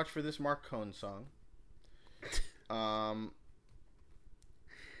care much for this Mark Cohn song.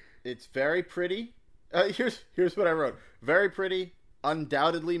 It's very pretty. Here's what I wrote. Very pretty,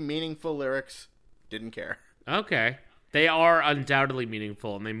 undoubtedly meaningful lyrics. Didn't care. Okay. They are undoubtedly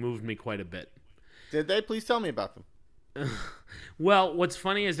meaningful, and they moved me quite a bit. Did they? Please tell me about them. Well, what's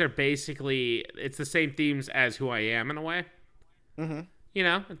funny is it's the same themes as Who I Am in a way. Mm-hmm.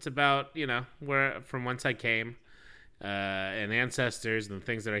 It's about, from whence I came, and ancestors and the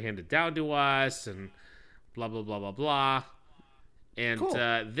things that are handed down to us and blah, blah, blah, blah, blah. And Cool.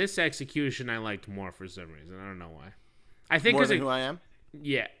 This execution I liked more for some reason. I don't know why. I think More because than Who I Am?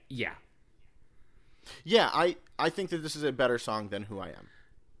 Yeah. Yeah, I think that this is a better song than Who I Am.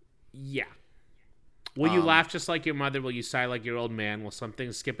 Yeah. Will you laugh just like your mother? Will you sigh like your old man? Will some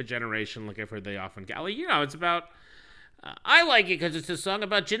things skip a generation like I've heard they often get? It's about... I like it because it's a song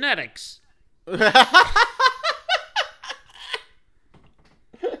about genetics.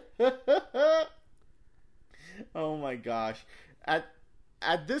 Oh my gosh.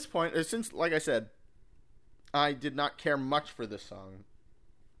 At this point, since, like I said, I did not care much for this song,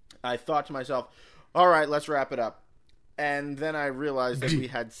 I thought to myself, all right, let's wrap it up. And then I realized that we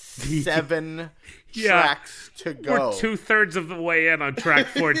had 7 tracks to go. We're 2/3 of the way in on track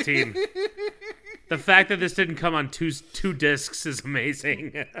 14. The fact that this didn't come on two discs is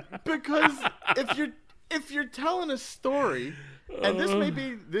amazing. Because if you're telling a story, and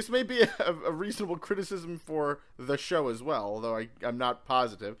this may be a reasonable criticism for the show as well, although I'm not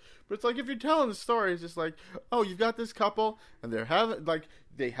positive. But it's like, if you're telling a story, it's just like, oh, you've got this couple, and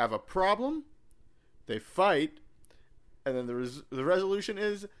they have a problem, they fight, and then the resolution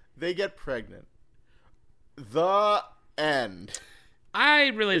is they get pregnant. The end. I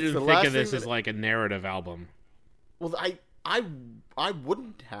really It's didn't the think last of this thing as that- like a narrative album. Well, I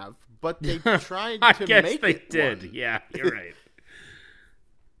wouldn't have, but they tried I to guess make they it did. one. Yeah, you're right.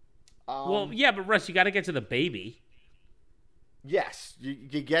 Well, yeah, but Russ, you got to get to the baby. Yes, you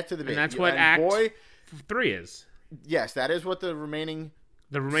get to the baby. And that's what and Act boy, 3 is. yes, that is what the remaining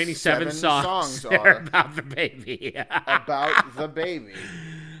The remaining 7 songs are are about the baby. about the baby.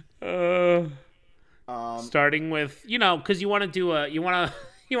 Starting with, because you want to do you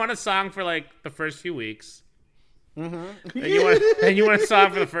want a song for like the first few weeks. Mm-hmm. And you want a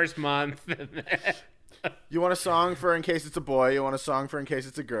song for the first month. You want a song for in case it's a boy. You want a song for in case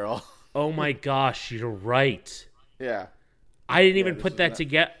it's a girl. Oh my gosh, you're right. Yeah, I didn't even this put is that not-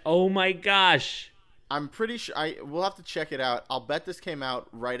 together. Oh my gosh. I'm pretty sure. We'll have to check it out. I'll bet this came out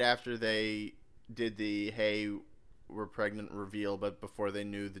right after they did the "Hey, were pregnant reveal, but before they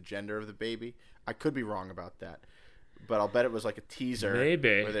knew the gender of the baby. I could be wrong about that, but I'll bet it was like a teaser.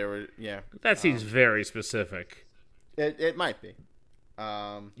 Maybe. Where they were, yeah. That seems very specific. It might be.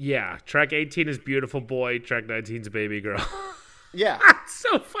 Yeah, track 18 is Beautiful Boy, track 19 is Baby Girl. Yeah.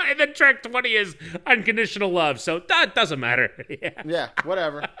 So funny. Then track 20 is Unconditional Love, so that doesn't matter. Yeah. Yeah,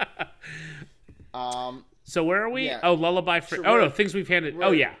 whatever. So where are we? Yeah. Oh, Lullaby for... So oh, no, we're- Things We've Handed... we're-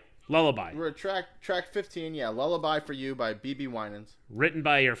 Oh, yeah. Lullaby. We're at track 15, yeah. Lullaby for You by B.B. Winans. Written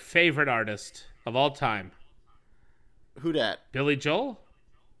by your favorite artist of all time. Who dat? Billy Joel?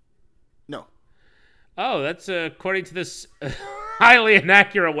 No. Oh, that's according to this highly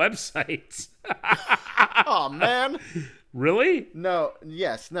inaccurate website. Oh, man. Really? No,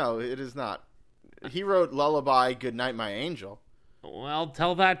 it is not. He wrote Lullaby, Goodnight, My Angel. Well,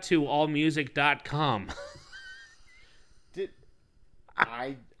 tell that to allmusic.com.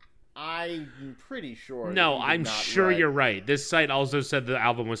 I'm pretty sure. No, that he did I'm not sure write- you're right. This site also said the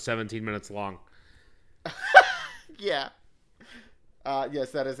album was 17 minutes long. Yeah.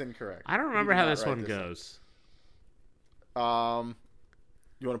 Yes, that is incorrect. I don't He remember did how not this write one goes. You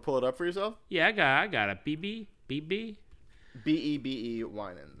want to pull it up for yourself? Yeah, I got it. BB? B.E.B.E.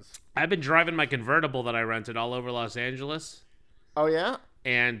 Winans. I've been driving my convertible that I rented all over Los Angeles, Oh, yeah?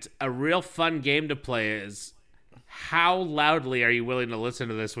 and a real fun game to play is how loudly are you willing to listen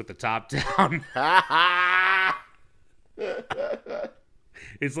to this with the top down?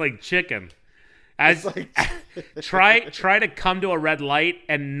 It's like chicken. As It's like- try to come to a red light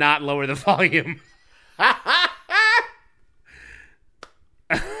and not lower the volume.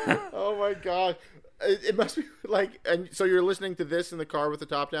 Oh, my God. It must be like... And so you're listening to this in the car with the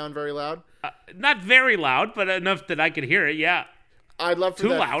top down very loud? Not very loud, but enough that I could hear it. Yeah. I'd love for Too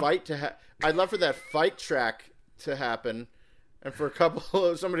that loud. fight to I'd love for that fight track to happen, and for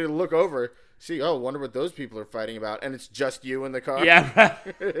somebody to look over, see, oh, wonder what those people are fighting about, and it's just you in the car. Yeah.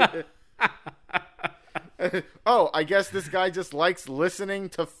 Oh, I guess this guy just likes listening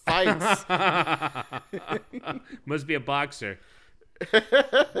to fights. Must be a boxer.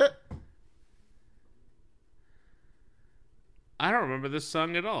 I don't remember this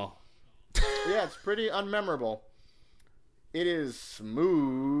song at all. Yeah, it's pretty unmemorable. It is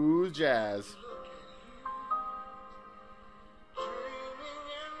smooth jazz.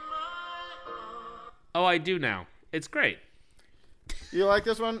 Oh, I do now. It's great. You like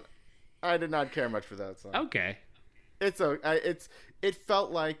this one? I did not care much for that song. Okay. It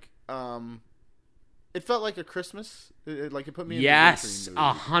felt like a Christmas. Like it put me in Yes, the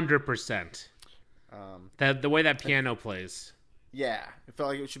wintry mood. 100%. The way that piano plays. Yeah, it felt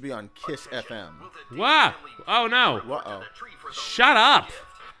like it should be on Kiss FM. Wow. Oh, no. Uh-oh. Shut up.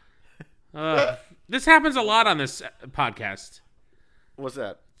 This happens a lot on this podcast. What's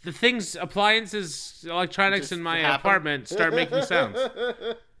that? The things, appliances, electronics Just in my happen? apartment start making sounds.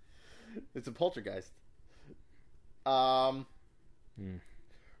 It's a poltergeist.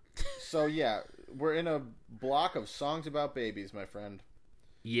 So yeah, we're in a block of songs about babies, my friend.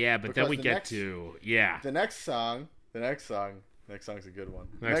 Yeah, but then Because we the get next- to The next song's a good one.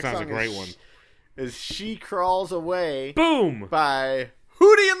 Next song's a song great is- one. Is She Crawls Away Boom. by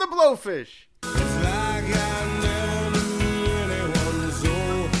Hootie and the Blowfish. Like I never knew anyone so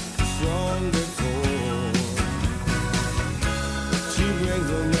strong before. She brings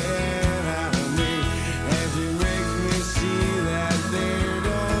a man out of me, and she makes me see that they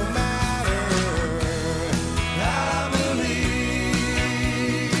don't matter. I believe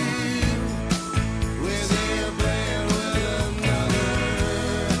when they're playing with another,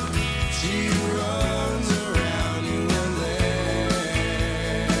 she runs around you and then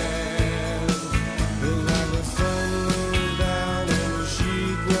like the sun goes down and she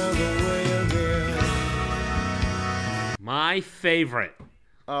crawls away again. My favorite.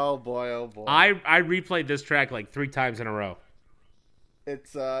 Oh boy, oh boy. I replayed this track like 3 times in a row.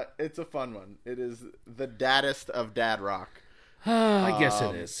 It's a fun one. It is the daddest of dad rock. I guess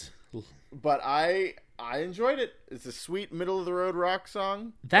it is. But I enjoyed it. It's a sweet middle of the road rock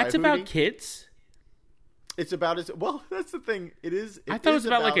song. That's by about Hootie. kids? It's about his. Well, that's the thing. It is. I thought it was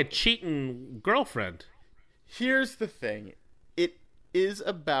about like a cheating girlfriend. Here's the thing. It is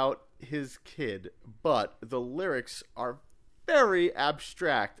about his kid, but the lyrics are very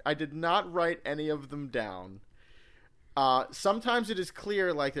abstract. I did not write any of them down. Sometimes it is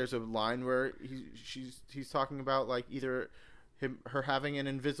clear, like there's a line where he's talking about like either her having an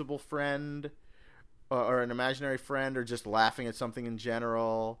invisible friend or an imaginary friend, or just laughing at something in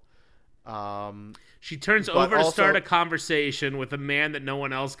general. She turns But over to also- start a conversation with a man that no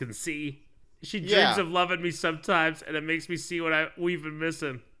one else can see. She dreams Yeah. of loving me sometimes, and it makes me see what we've been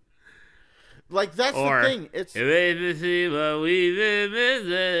missing. Like, that's Or, the thing. It's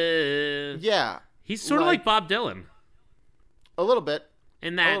yeah, he's sort of like Bob Dylan a little bit.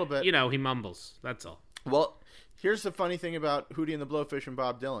 in A that, little bit. you know, he mumbles. That's all. Well, here's the funny thing about Hootie and the Blowfish and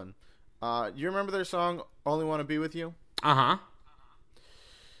Bob Dylan. You remember their song "Only Want to Be with You"?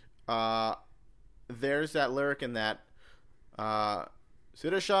 There's that lyric in that.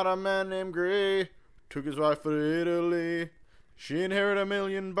 Should have shot a man named Gray. Took his wife to Italy. She inherited $1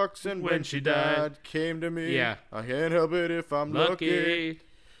 million, and when she died, came to me. Yeah. I can't help it if I'm lucky.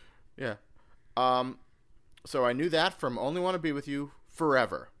 Yeah. So I knew that from "Only Want to Be with You"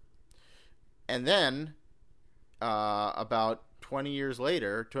 forever. And then, about 20 years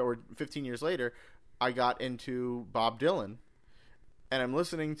later, or 15 years later, I got into Bob Dylan. And I'm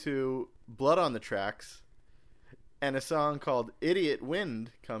listening to Blood on the Tracks. And a song called "Idiot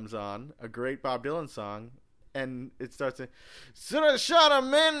Wind" comes on, a great Bob Dylan song. And it starts to, should have shot a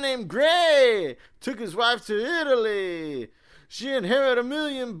man named Gray. Took his wife to Italy. She inherited $1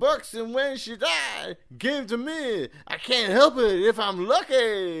 million, and when she died, gave to me. I can't help it if I'm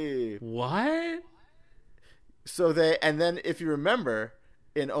lucky. What? So and then if you remember,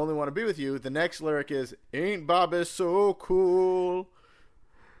 in "Only Want to Be with You," the next lyric is, "Ain't Bobby so cool?"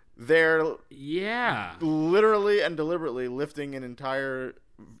 They're literally and deliberately lifting an entire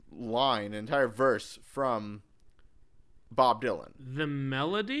line, an entire verse from Bob Dylan. The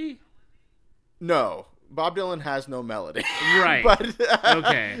melody? No, Bob Dylan has no melody. Right.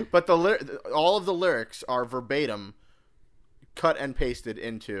 Okay. But all of the lyrics are verbatim cut and pasted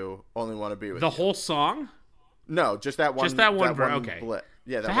into "Only Want to Be With You." The whole song? No, just that one. Okay. Blip.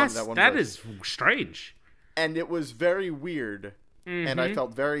 Yeah, that one. That verse. is strange. And it was very weird, and I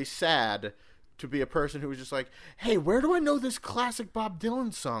felt very sad to be a person who was just like, "Hey, where do I know this classic Bob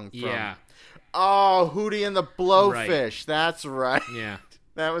Dylan song from?" Yeah. Oh, Hootie and the Blowfish. Right. That's right. Yeah.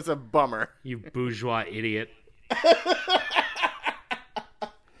 That was a bummer. You bourgeois idiot.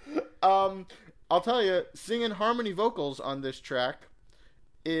 I'll tell you, singing harmony vocals on this track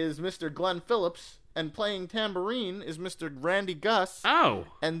is Mr. Glenn Phillips, and playing tambourine is Mr. Randy Gus. Oh.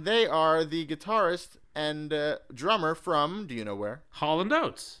 And they are the guitarist and drummer from, do you know where? Hall &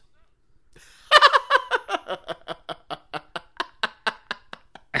 Oates.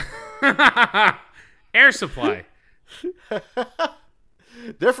 Air Supply.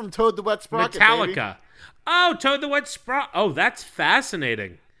 They're from Toad the Wet Sprocket, Metallica. baby. Oh, Toad the Wet Sprocket. Oh, that's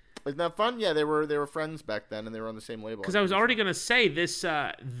fascinating. Isn't that fun? Yeah, they were friends back then, and they were on the same label. Because I was already gonna say this.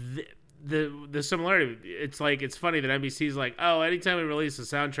 The similarity. It's like, it's funny that NBC's like, oh, anytime we release a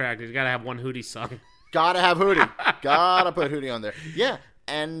soundtrack, there's got to have one Hootie song. Gotta have Hootie. Gotta put Hootie on there. Yeah,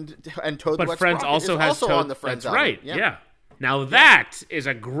 and Toad the Wet Friends Sprocket also is has also Toad. on the Friends That's album. right. Yeah. Now that is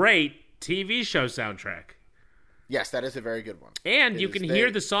a great TV show soundtrack, Yes, that is a very good one. and It you is can they- hear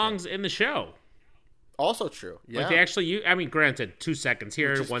the songs in the show. Also true. Yeah. Like they actually, I mean, granted, 2 seconds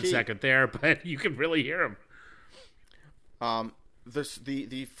here, Which is 1 key. second there, but you can really hear them.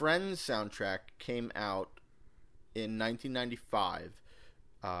 The Friends soundtrack came out in 1995,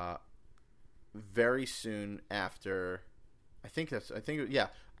 very soon after.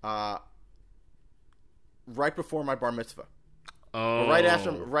 Right before my bar mitzvah. Oh, Or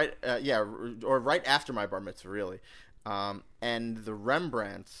right after my bar mitzvah, really. And the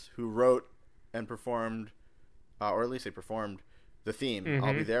Rembrandts, who wrote and performed, or at least they performed the theme,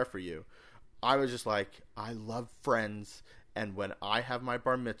 "I'll Be There For You," I was just like, I love Friends, and when I have my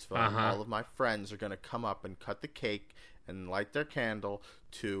bar mitzvah, all of my friends are going to come up and cut the cake and light their candle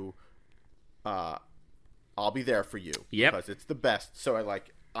to "I'll Be There For You." Yep. Because it's the best. So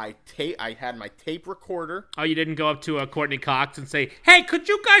I had my tape recorder. Oh, you didn't go up to Courtney Cox and say, "Hey, could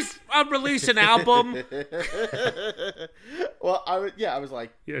you guys release an album?" Well, I was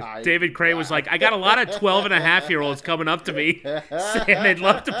like, Yeah, David Cray was like, "I got a lot of 12-and-a-half-year-olds coming up to me saying they'd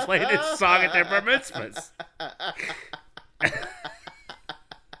love to play this song at their bar mitzvahs."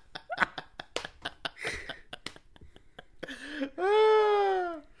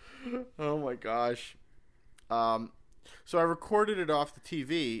 Oh my gosh. So I recorded it off the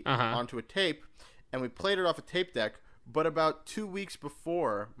TV onto a tape, and we played it off a tape deck. But about 2 weeks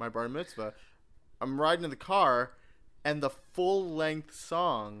before my bar mitzvah, I'm riding in the car, and the full-length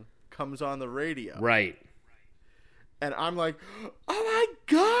song comes on the radio. Right. And I'm like, oh my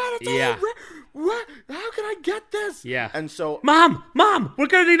God, it's Yeah. what? How can I get this? Yeah. And so, Mom, we're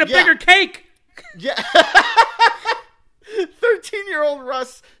going to need a Yeah. bigger cake. yeah. 13-year-old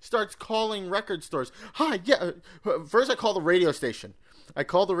Russ starts calling record stores. Hi, yeah. First I call the radio station. I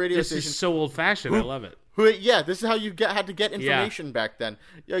called the radio This station. is so old fashioned. I love it. Yeah, this is how you had to get information back then.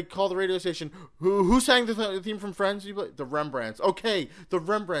 I call the radio station. Who sang the theme from Friends? The Rembrandts. Okay, the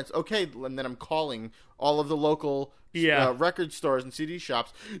Rembrandts. Okay, and then I'm calling all of the local record stores and CD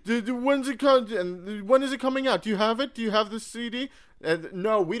shops. When's it and when is it coming out? Do you have it? Do you have the CD?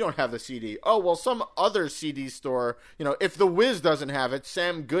 No, we don't have the CD. Oh, well, some other CD store, if The Wiz doesn't have it,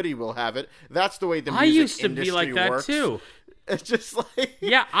 Sam Goody will have it. That's the way the music I used to industry be like that works. too. It's just like...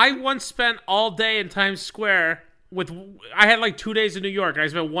 Yeah, I once spent all day in Times Square I had like 2 days in New York. I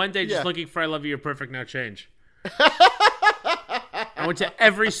spent one day just looking for I Love You, You're Perfect, Now Change. I went to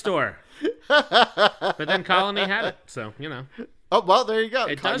every store. But then Colony had it, so, Oh, well, there you go.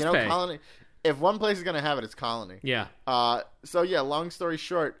 It does pay. Colony. If one place is going to have it, it's Colony. Yeah. Long story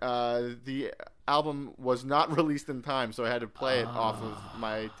short, the album was not released in time, so I had to play it off of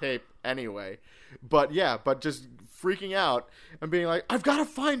my tape anyway. But just freaking out and being like, I've got to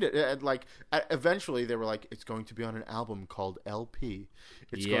find it. And eventually they were like, it's going to be on an album called LP.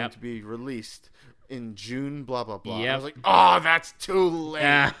 It's going to be released in June, blah, blah, blah. I was like, oh, that's too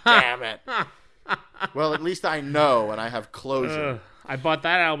late. Damn it. Well, at least I know and I have closure. I bought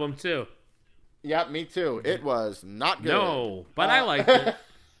that album too. Yeah, me too. It was not good. No, but I liked it.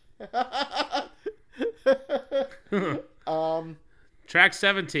 Track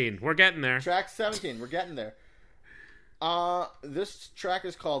 17. We're getting there. Track 17. We're getting there. This track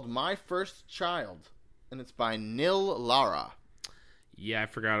is called My First Child, and it's by Nil Lara. Yeah, I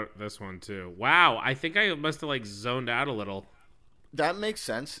forgot this one too. Wow, I think I must have zoned out a little. That makes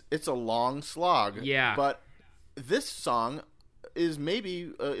sense. It's a long slog. Yeah. But this song is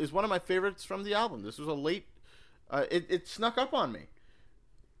is one of my favorites from the album. This was a late... it snuck up on me.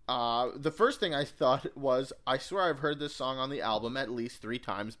 The first thing I thought was, I swear I've heard this song on the album at least 3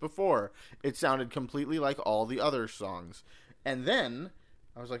 times before. It sounded completely like all the other songs. And then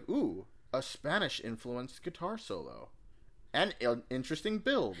I was like, ooh, a Spanish-influenced guitar solo. And an interesting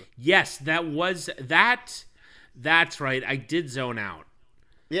build. Yes, that's right. I did zone out.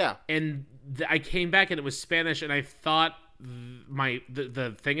 Yeah. And I came back and it was Spanish, and I thought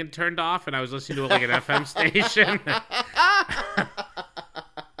the thing had turned off, and I was listening to it like an FM station.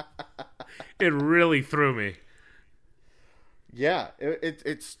 It really threw me. Yeah,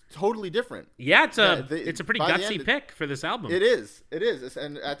 it's totally different. Yeah, it's a pretty gutsy pick for this album. It is.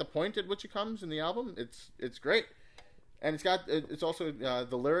 And at the point at which it comes in the album, it's great. And it's also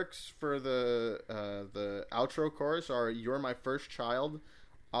the lyrics for the outro chorus are, "You're my first child,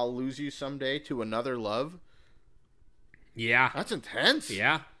 I'll lose you someday to another love." Yeah, that's intense.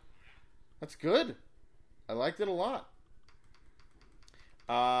 Yeah, that's good. I liked it a lot.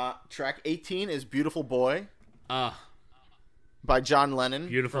 Track 18 is "Beautiful Boy," by John Lennon.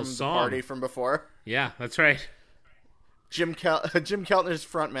 Beautiful from song. The Party from before. Yeah, that's right. Jim Keltner's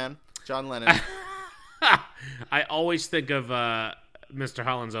frontman, John Lennon. I always think of Mr.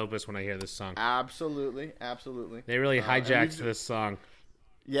 Holland's Opus when I hear this song. Absolutely. They really hijacked this song.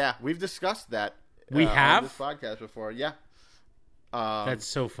 Yeah, we've discussed that. We have? on this podcast before. Yeah. That's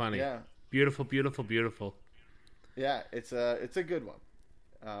so funny. Yeah. Beautiful, beautiful, beautiful. Yeah, it's a good one.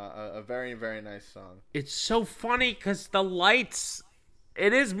 A very, very nice song. It's so funny because the lights,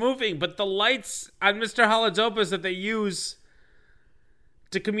 it is moving, but the lights on Mr. Holland's Opus that they use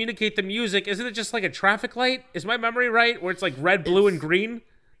to communicate the music, isn't it just like a traffic light? Is my memory right? Where it's like red, blue, and green?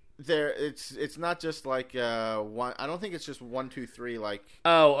 It's not just like one. I don't think it's just 1, 2, 3 like.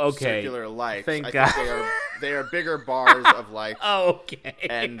 Oh, okay. Circular lights. Thank God. Think they are bigger bars of lights. Oh, okay.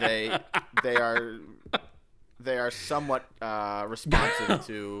 And they are somewhat responsive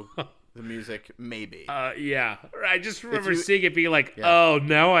to the music, maybe. Yeah. I just remember seeing it being like, oh,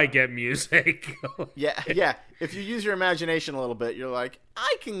 now I get music. Yeah. If you use your imagination a little bit, you're like,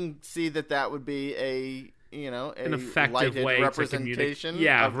 I can see that would be an effective lighted way representation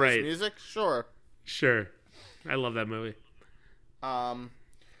to of this music. Sure. I love that movie.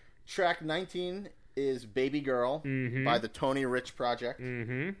 Track 19 is "Baby Girl" by the Tony Rich Project.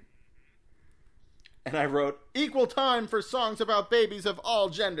 Mm-hmm. And I wrote, "Equal time for songs about babies of all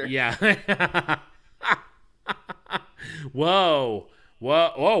gender." Yeah. Whoa.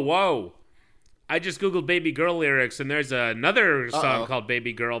 I just Googled "Baby Girl" lyrics, and there's another song called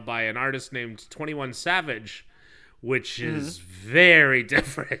 "Baby Girl" by an artist named 21 Savage, which is very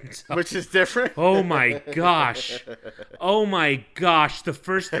different. Which is different? Oh my gosh. The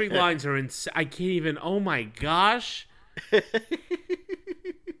first 3 lines are I can't even. Oh my gosh.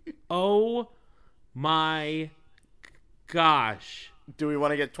 Oh my gosh. Do we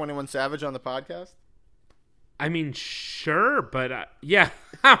want to get 21 Savage on the podcast? I mean, sure, but yeah.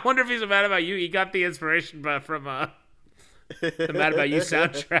 I wonder if he's mad about you. He got the inspiration from The Mad About You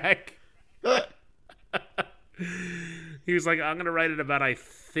soundtrack. He was like, I'm going to write it about, I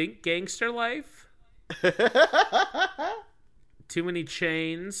think, gangster life. Too many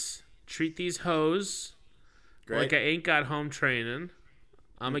chains. Treat these hoes Great. like I ain't got home training.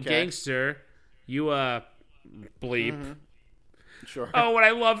 I'm a Okay. gangster. You, bleep. Sure. Oh, what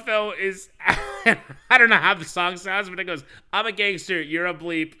I love, though, is... I don't know how the song sounds, but it goes, I'm a gangster. You're a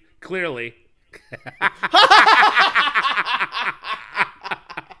bleep. Clearly.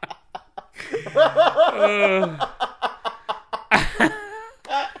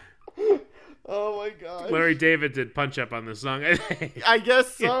 Oh my god. Larry David did punch up on this song, I think. I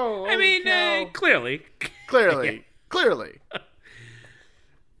guess so. I mean, clearly. clearly. Clearly.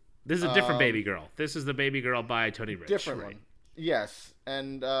 This is a different Baby Girl. This is the Baby Girl by Tony Rich. Different right? one. Yes.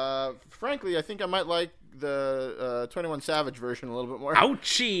 And frankly, I think I might like the 21 Savage version a little bit more.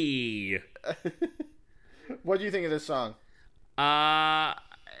 Ouchie! What do you think of this song?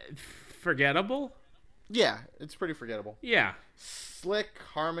 Forgettable? Yeah, it's pretty forgettable. Yeah. Slick,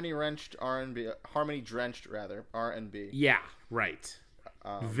 harmony-drenched R&B. Yeah, right.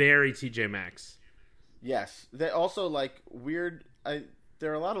 Very TJ Maxx. Yes. They also, like, weird...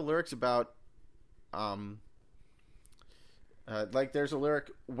 there are a lot of lyrics about... like, there's a lyric,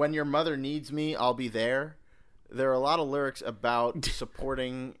 when your mother needs me, I'll be there. There are a lot of lyrics about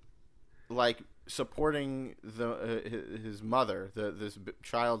supporting his mother, this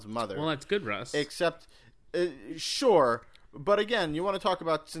child's mother. Well, that's good, Russ. Except, sure, but again, you want to talk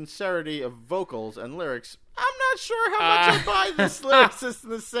about sincerity of vocals and lyrics. I'm not sure how much I buy this lyricist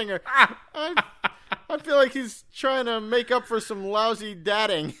and this singer. I feel like he's trying to make up for some lousy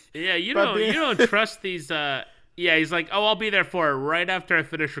dadding. Yeah, you But don't trust these. Yeah, he's like, oh, I'll be there for her right after I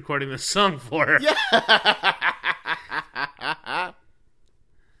finish recording this song for her. Yeah.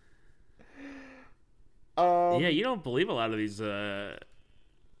 Yeah, you don't believe a lot of these I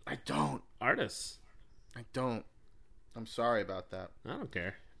don't. artists. I don't. I'm sorry about that. I don't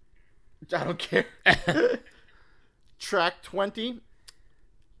care. I don't care. Track 20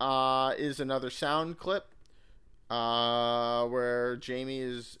 is another sound clip where Jamie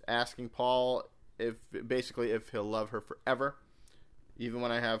is asking Paul if he'll love her forever, even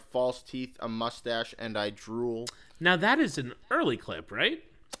when I have false teeth, a mustache, and I drool. Now, that is an early clip, right?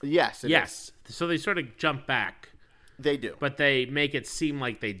 Yes. It Yes. So they sort of jump back, is. They do. but they make it seem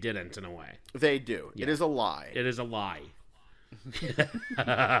like they didn't in a way. They do. It is a lie. It is a lie.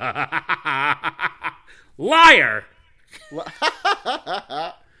 Liar!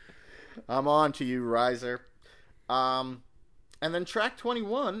 I'm on to you, Riser. And then track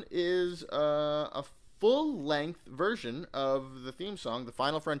 21 is a full-length version of the theme song, The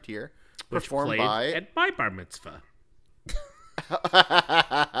Final Frontier, Which performed played at my bar mitzvah.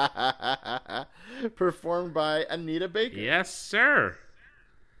 performed by Anita Baker. Yes, sir.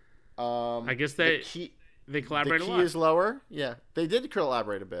 I guess they the collaborate a key lot. is lower. Yeah, they did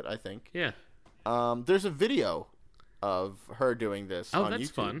collaborate a bit, I think. Yeah. There's a video of her doing this Oh, on that's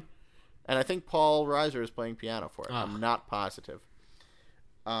YouTube. fun. And I think Paul Reiser is playing piano for it. Ah. I'm not positive.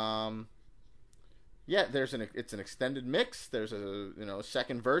 Yeah, it's an extended mix. There's a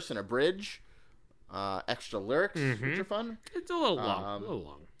second verse and a bridge, extra lyrics, which are fun. It's a little long.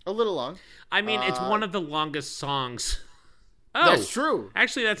 A little long. I mean, it's one of the longest songs. Oh, That's true.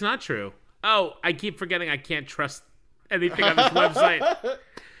 Actually, that's not true. Oh, I keep forgetting I can't trust anything on this website.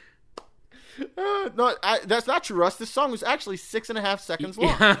 No, that's not true, Russ. This song was actually 6.5 seconds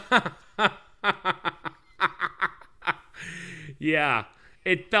long. Yeah,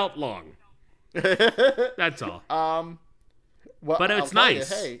 it felt long. That's all. Well, But I'll it's tell you, nice.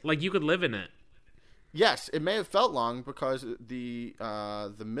 hey, Like, you could live in it. yes, it may have felt long because the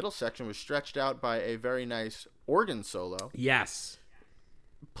middle section was stretched out by a very nice organ solo Yes.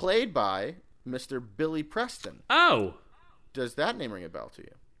 played by Mr. Billy Preston. Oh, Does that name ring a bell to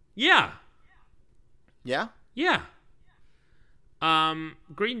you? yeah. Yeah? Yeah.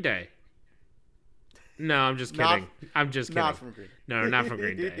 Green Day. No, I'm just Not- kidding. I'm just kidding. Not from Green. No, not from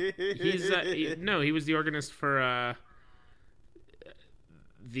Green Day. He's he was the organist for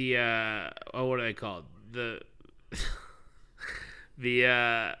the what are they called? The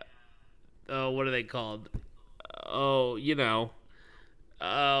what are they called? Oh,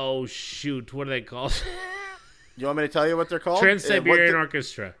 oh shoot, what are they called? You want me to tell you what they're called? Trans-Siberian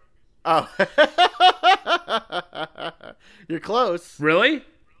Orchestra. Oh. You're close. Really?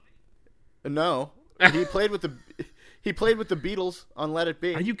 No. He played with the Beatles on Let It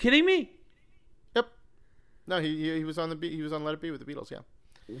Be. Are you kidding me? Yep. No, he was on Let It Be with the Beatles, yeah.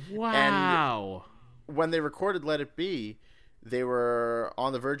 Wow. When they recorded Let It Be, they were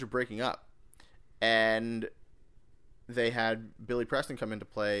on the verge of breaking up. And they had Billy Preston come in to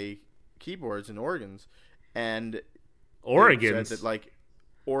play keyboards and organs, and they Oregons. said that, like,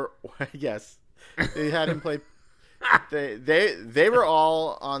 yes, they had him play. They were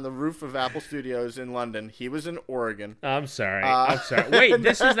all on the roof of Apple Studios in London. He was in Oregon. I'm sorry. I'm sorry. Wait,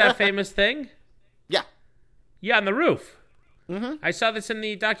 this is that famous thing? Yeah. Yeah, on the roof. Mm-hmm. I saw this in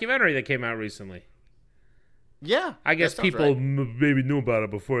the documentary that came out recently. Yeah. I guess that sounds people right. maybe knew about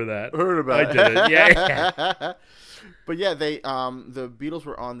it before that. Heard about I it. did it. Yeah. But yeah, they the Beatles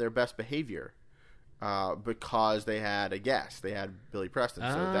were on their best behavior because they had a guest. They had Billy Preston,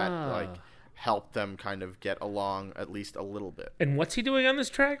 so that like helped them kind of get along at least a little bit. And what's he doing on this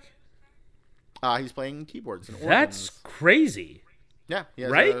track? He's playing keyboards and organs. That's crazy. Yeah, he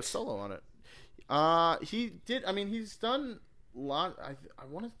has Right? a solo on it. He did. I mean, he's done a lot.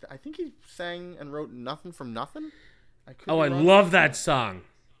 I think he sang and wrote "Nothing from Nothing." I love that song.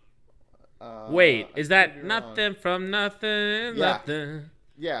 Wait, is that Nothing from Nothing? Yeah. Nothing.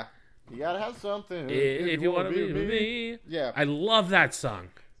 Yeah, you gotta have something If you want to be with me. Yeah, I love that song.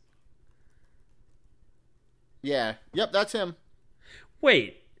 yeah, yep, that's him.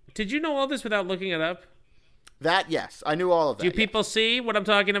 Wait, did you know all this without looking it up? That yes, I knew all of that. Do yes. people see what I'm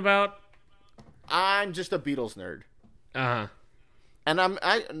talking about? I'm just a Beatles nerd, Uh-huh.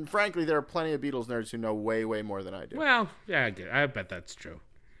 and frankly, there are plenty of Beatles nerds who know way, way more than I do. Well, yeah, I bet that's true.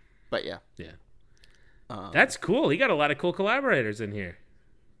 But yeah, Yeah. That's cool. He got a lot of cool collaborators in here.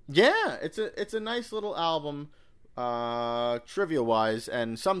 yeah, it's a nice little album, trivia wise,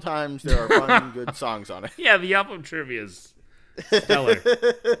 and sometimes there are fun, good songs on it. Yeah, the album trivia is stellar.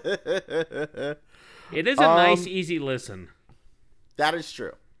 It is a nice, easy listen. That is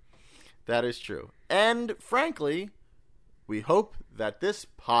true. That is true. And frankly, we hope that this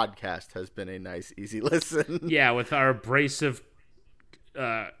podcast has been a nice, easy listen. Yeah, with our abrasive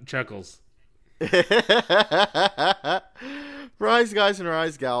chuckles. Rise guys and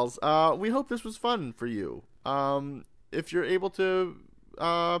rise gals, we hope this was fun for you. If you're able to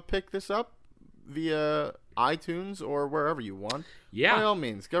pick this up via iTunes or wherever you want, Yeah. by all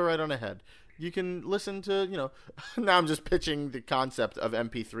means, go right on ahead. You can listen to, now I'm just pitching the concept of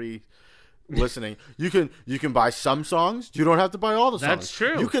MP3 listening. You can buy some songs. You don't have to buy all the songs. That's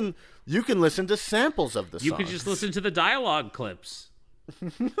true. You can listen to samples of the songs. You could just listen to the dialogue clips.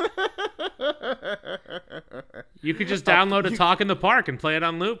 You could just download a Talk in the Park and play it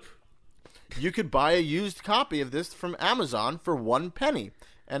on loop. You could buy a used copy of this from Amazon for 1 penny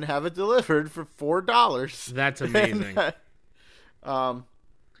and have it delivered for $4. That's amazing. And,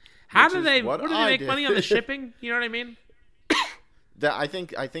 How which do is they? what What do they I make did. money on the shipping? You know what I mean? I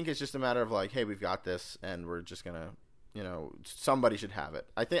think it's just a matter of like, hey, we've got this, and we're just gonna, somebody should have it.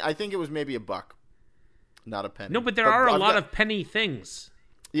 I think it was maybe $1, not a penny. No, but there are a I've lot got- of penny things.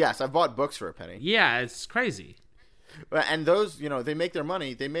 Yes, I've bought books for a penny. Yeah, it's crazy. And those, they make their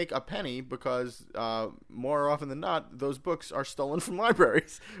money. They make a penny because more often than not, those books are stolen from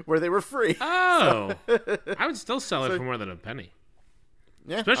libraries where they were free. Oh, I would still sell it for more than a penny,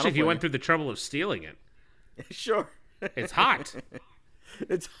 Yeah, especially if you went through the trouble of stealing it. Sure. It's hot.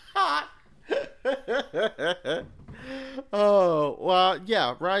 It's hot. Oh, well,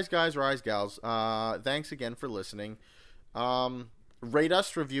 yeah. Rise guys, rise gals. Thanks again for listening. Rate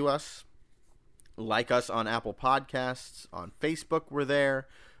us, review us. Like us on Apple Podcasts. On Facebook, we're there.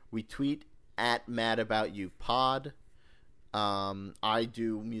 We tweet at MadAboutYouPod. I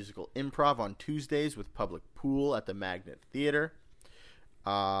do musical improv on Tuesdays with Public Pool at the Magnet Theater.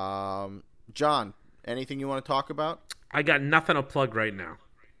 John, anything you want to talk about? I got nothing to plug right now.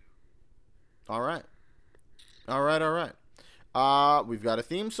 All right. We've got a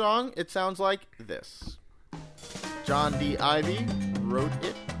theme song. It sounds like this. John D. Ivy wrote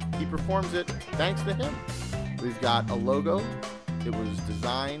it. He performs it thanks to him. We've got a logo. It was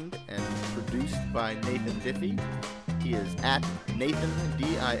designed and produced by Nathan Diffie. He is at Nathan,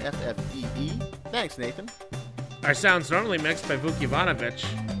 Diffee. Thanks, Nathan. Our sound's normally mixed by Vuk Ivanovich.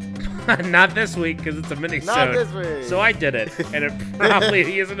 Not this week because it's a mini-sode. Not this week. So I did it, and it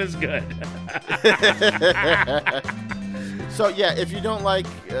probably isn't as good. So, yeah, if you don't like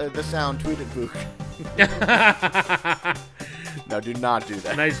the sound, tweet at Vuk. No, do not do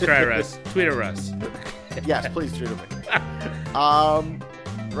that. Nice try, Russ. Tweet at Russ. Yes, please tweet at me.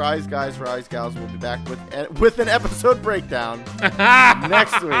 Rise guys, rise gals. We'll be back with an episode breakdown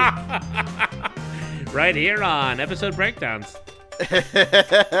next week. Right here on Episode Breakdowns.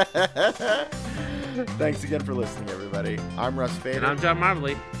 Thanks again for listening, everybody. I'm Russ Fader. And I'm John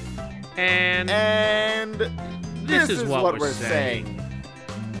Marbley. And And this is what we're saying.